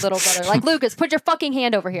 like annoyed little brother. Like, Lucas, put your fucking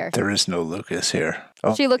hand over here. There is no Lucas here.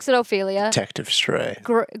 Oh, She looks at Ophelia. Detective Stray.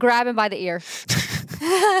 Grab him by the ear.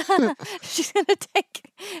 She's gonna take.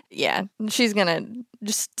 Yeah, she's gonna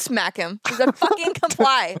just smack him. She's gonna fucking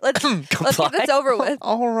comply. Let's get this over with.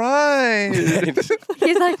 All right.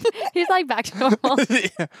 He's like back to normal.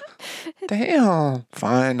 Damn.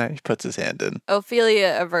 Fine. He puts his hand in.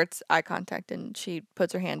 Ophelia averts eye contact and she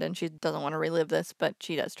puts her hand in. She doesn't want to relive this, but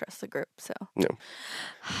she does trust the group. So No.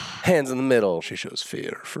 Hands in the middle. She shows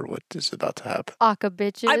fear for what is about to happen. Aka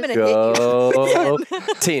bitches. I'm gonna Go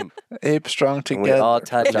team. Ape strong We together. all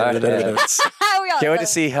touch our hands. we Can't wait to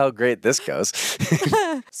see how great this goes.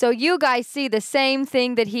 So you guys see the same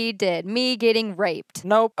thing that he did, me getting raped.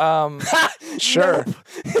 Nope. Sure.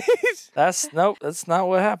 That's not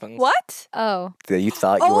what happens. What? Oh, Yeah, you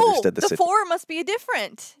thought you understood the the situation. 4 must be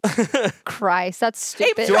different. Christ, that's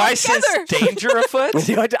stupid. Do I sense danger afoot?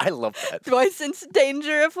 I love that. Do I sense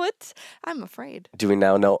danger afoot? I'm afraid. Do we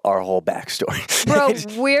now know our whole backstory? Bro,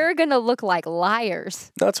 we're gonna look like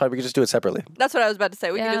liars. No, it's fine. We can just do it separately. That's what I was about to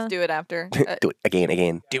say. We can Yeah. just do it after. Do it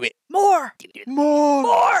again. Do it. More!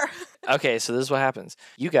 More! Okay, so this is what happens.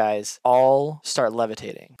 You guys all start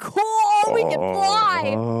levitating. Cool! We can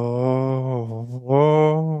fly!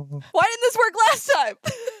 Why didn't this work last time?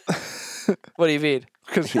 What do you mean?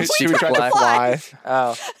 Because she was trying to fly.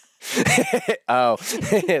 Oh. Oh,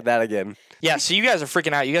 that again. Yeah, so you guys are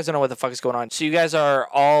freaking out. You guys don't know what the fuck is going on. So you guys are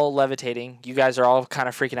all levitating. You guys are all kind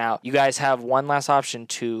of freaking out. You guys have one last option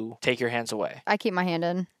to take your hands away. I keep my hand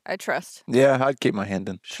in. I trust. Yeah, I'd keep my hand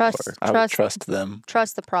in. Trust- Sure. I would trust them.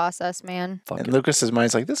 Trust the process, man. Fuck And it. Lucas's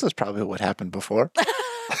mind's like, this is probably what happened before.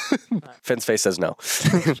 Finn's face says no.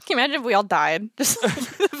 Can you imagine if we all died? Just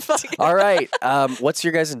fucking... All right. What's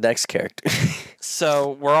your guys' next character?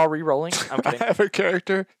 So we're all re-rolling. I'm I kidding. have a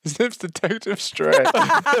character. His name's Detective Stray.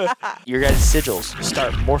 Your guys' sigils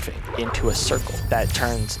start morphing into a circle that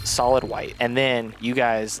turns solid white. And then you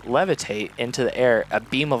guys levitate into the air. A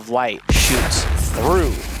beam of light shoots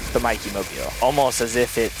through the Mikey Mobile, almost as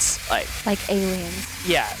if it's like aliens.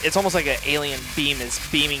 Yeah, it's almost like an alien beam is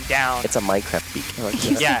beaming down. It's a Minecraft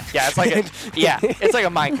beacon. Yeah, it's like it's like a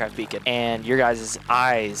Minecraft beacon. And your guys'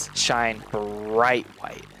 eyes shine bright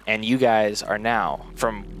white. And you guys are now,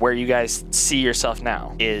 from where you guys see yourself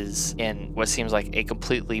now, is in what seems like a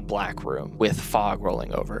completely black room with fog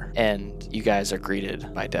rolling over. And you guys are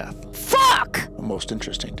greeted by death. Fuck! A most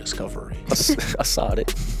interesting discovery. I saw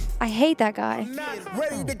it. I hate that guy.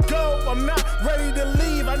 Ready to go, I'm not ready to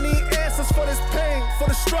leave. I need answers for this pain, for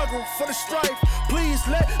the struggle, for the strife. Please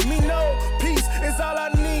let me know, peace is all I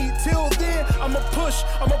need. Till then, I'ma push,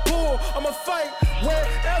 I'ma pull, I'ma fight.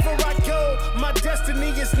 Wherever I go, my destiny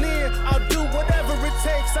is near. I'll do whatever it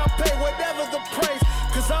takes, I'll pay whatever the price.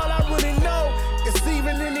 Cause all I really know is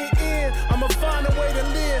even in the end, I'ma find a way to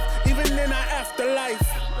live, even in our afterlife.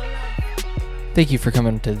 Thank you for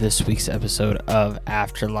coming to this week's episode of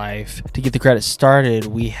Afterlife. To get the credits started,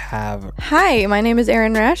 we have... Hi, my name is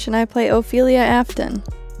Erin Rash, and I play Ophelia Afton.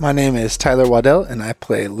 My name is Tyler Waddell, and I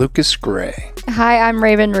play Lucas Gray. Hi, I'm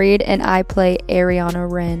Raven Reed, and I play Ariana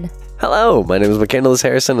Wren. Hello, my name is McCandless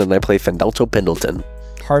Harrison, and I play Fendalto Pendleton.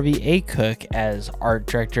 Harvey A. Cook as art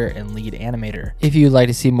director and lead animator. If you'd like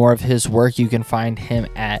to see more of his work, you can find him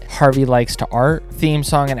at Harvey Likes to Art, theme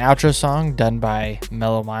song and outro song done by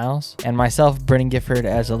Mellow Miles, and myself, Brennan Gifford,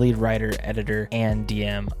 as a lead writer, editor, and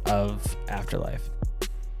DM of Afterlife.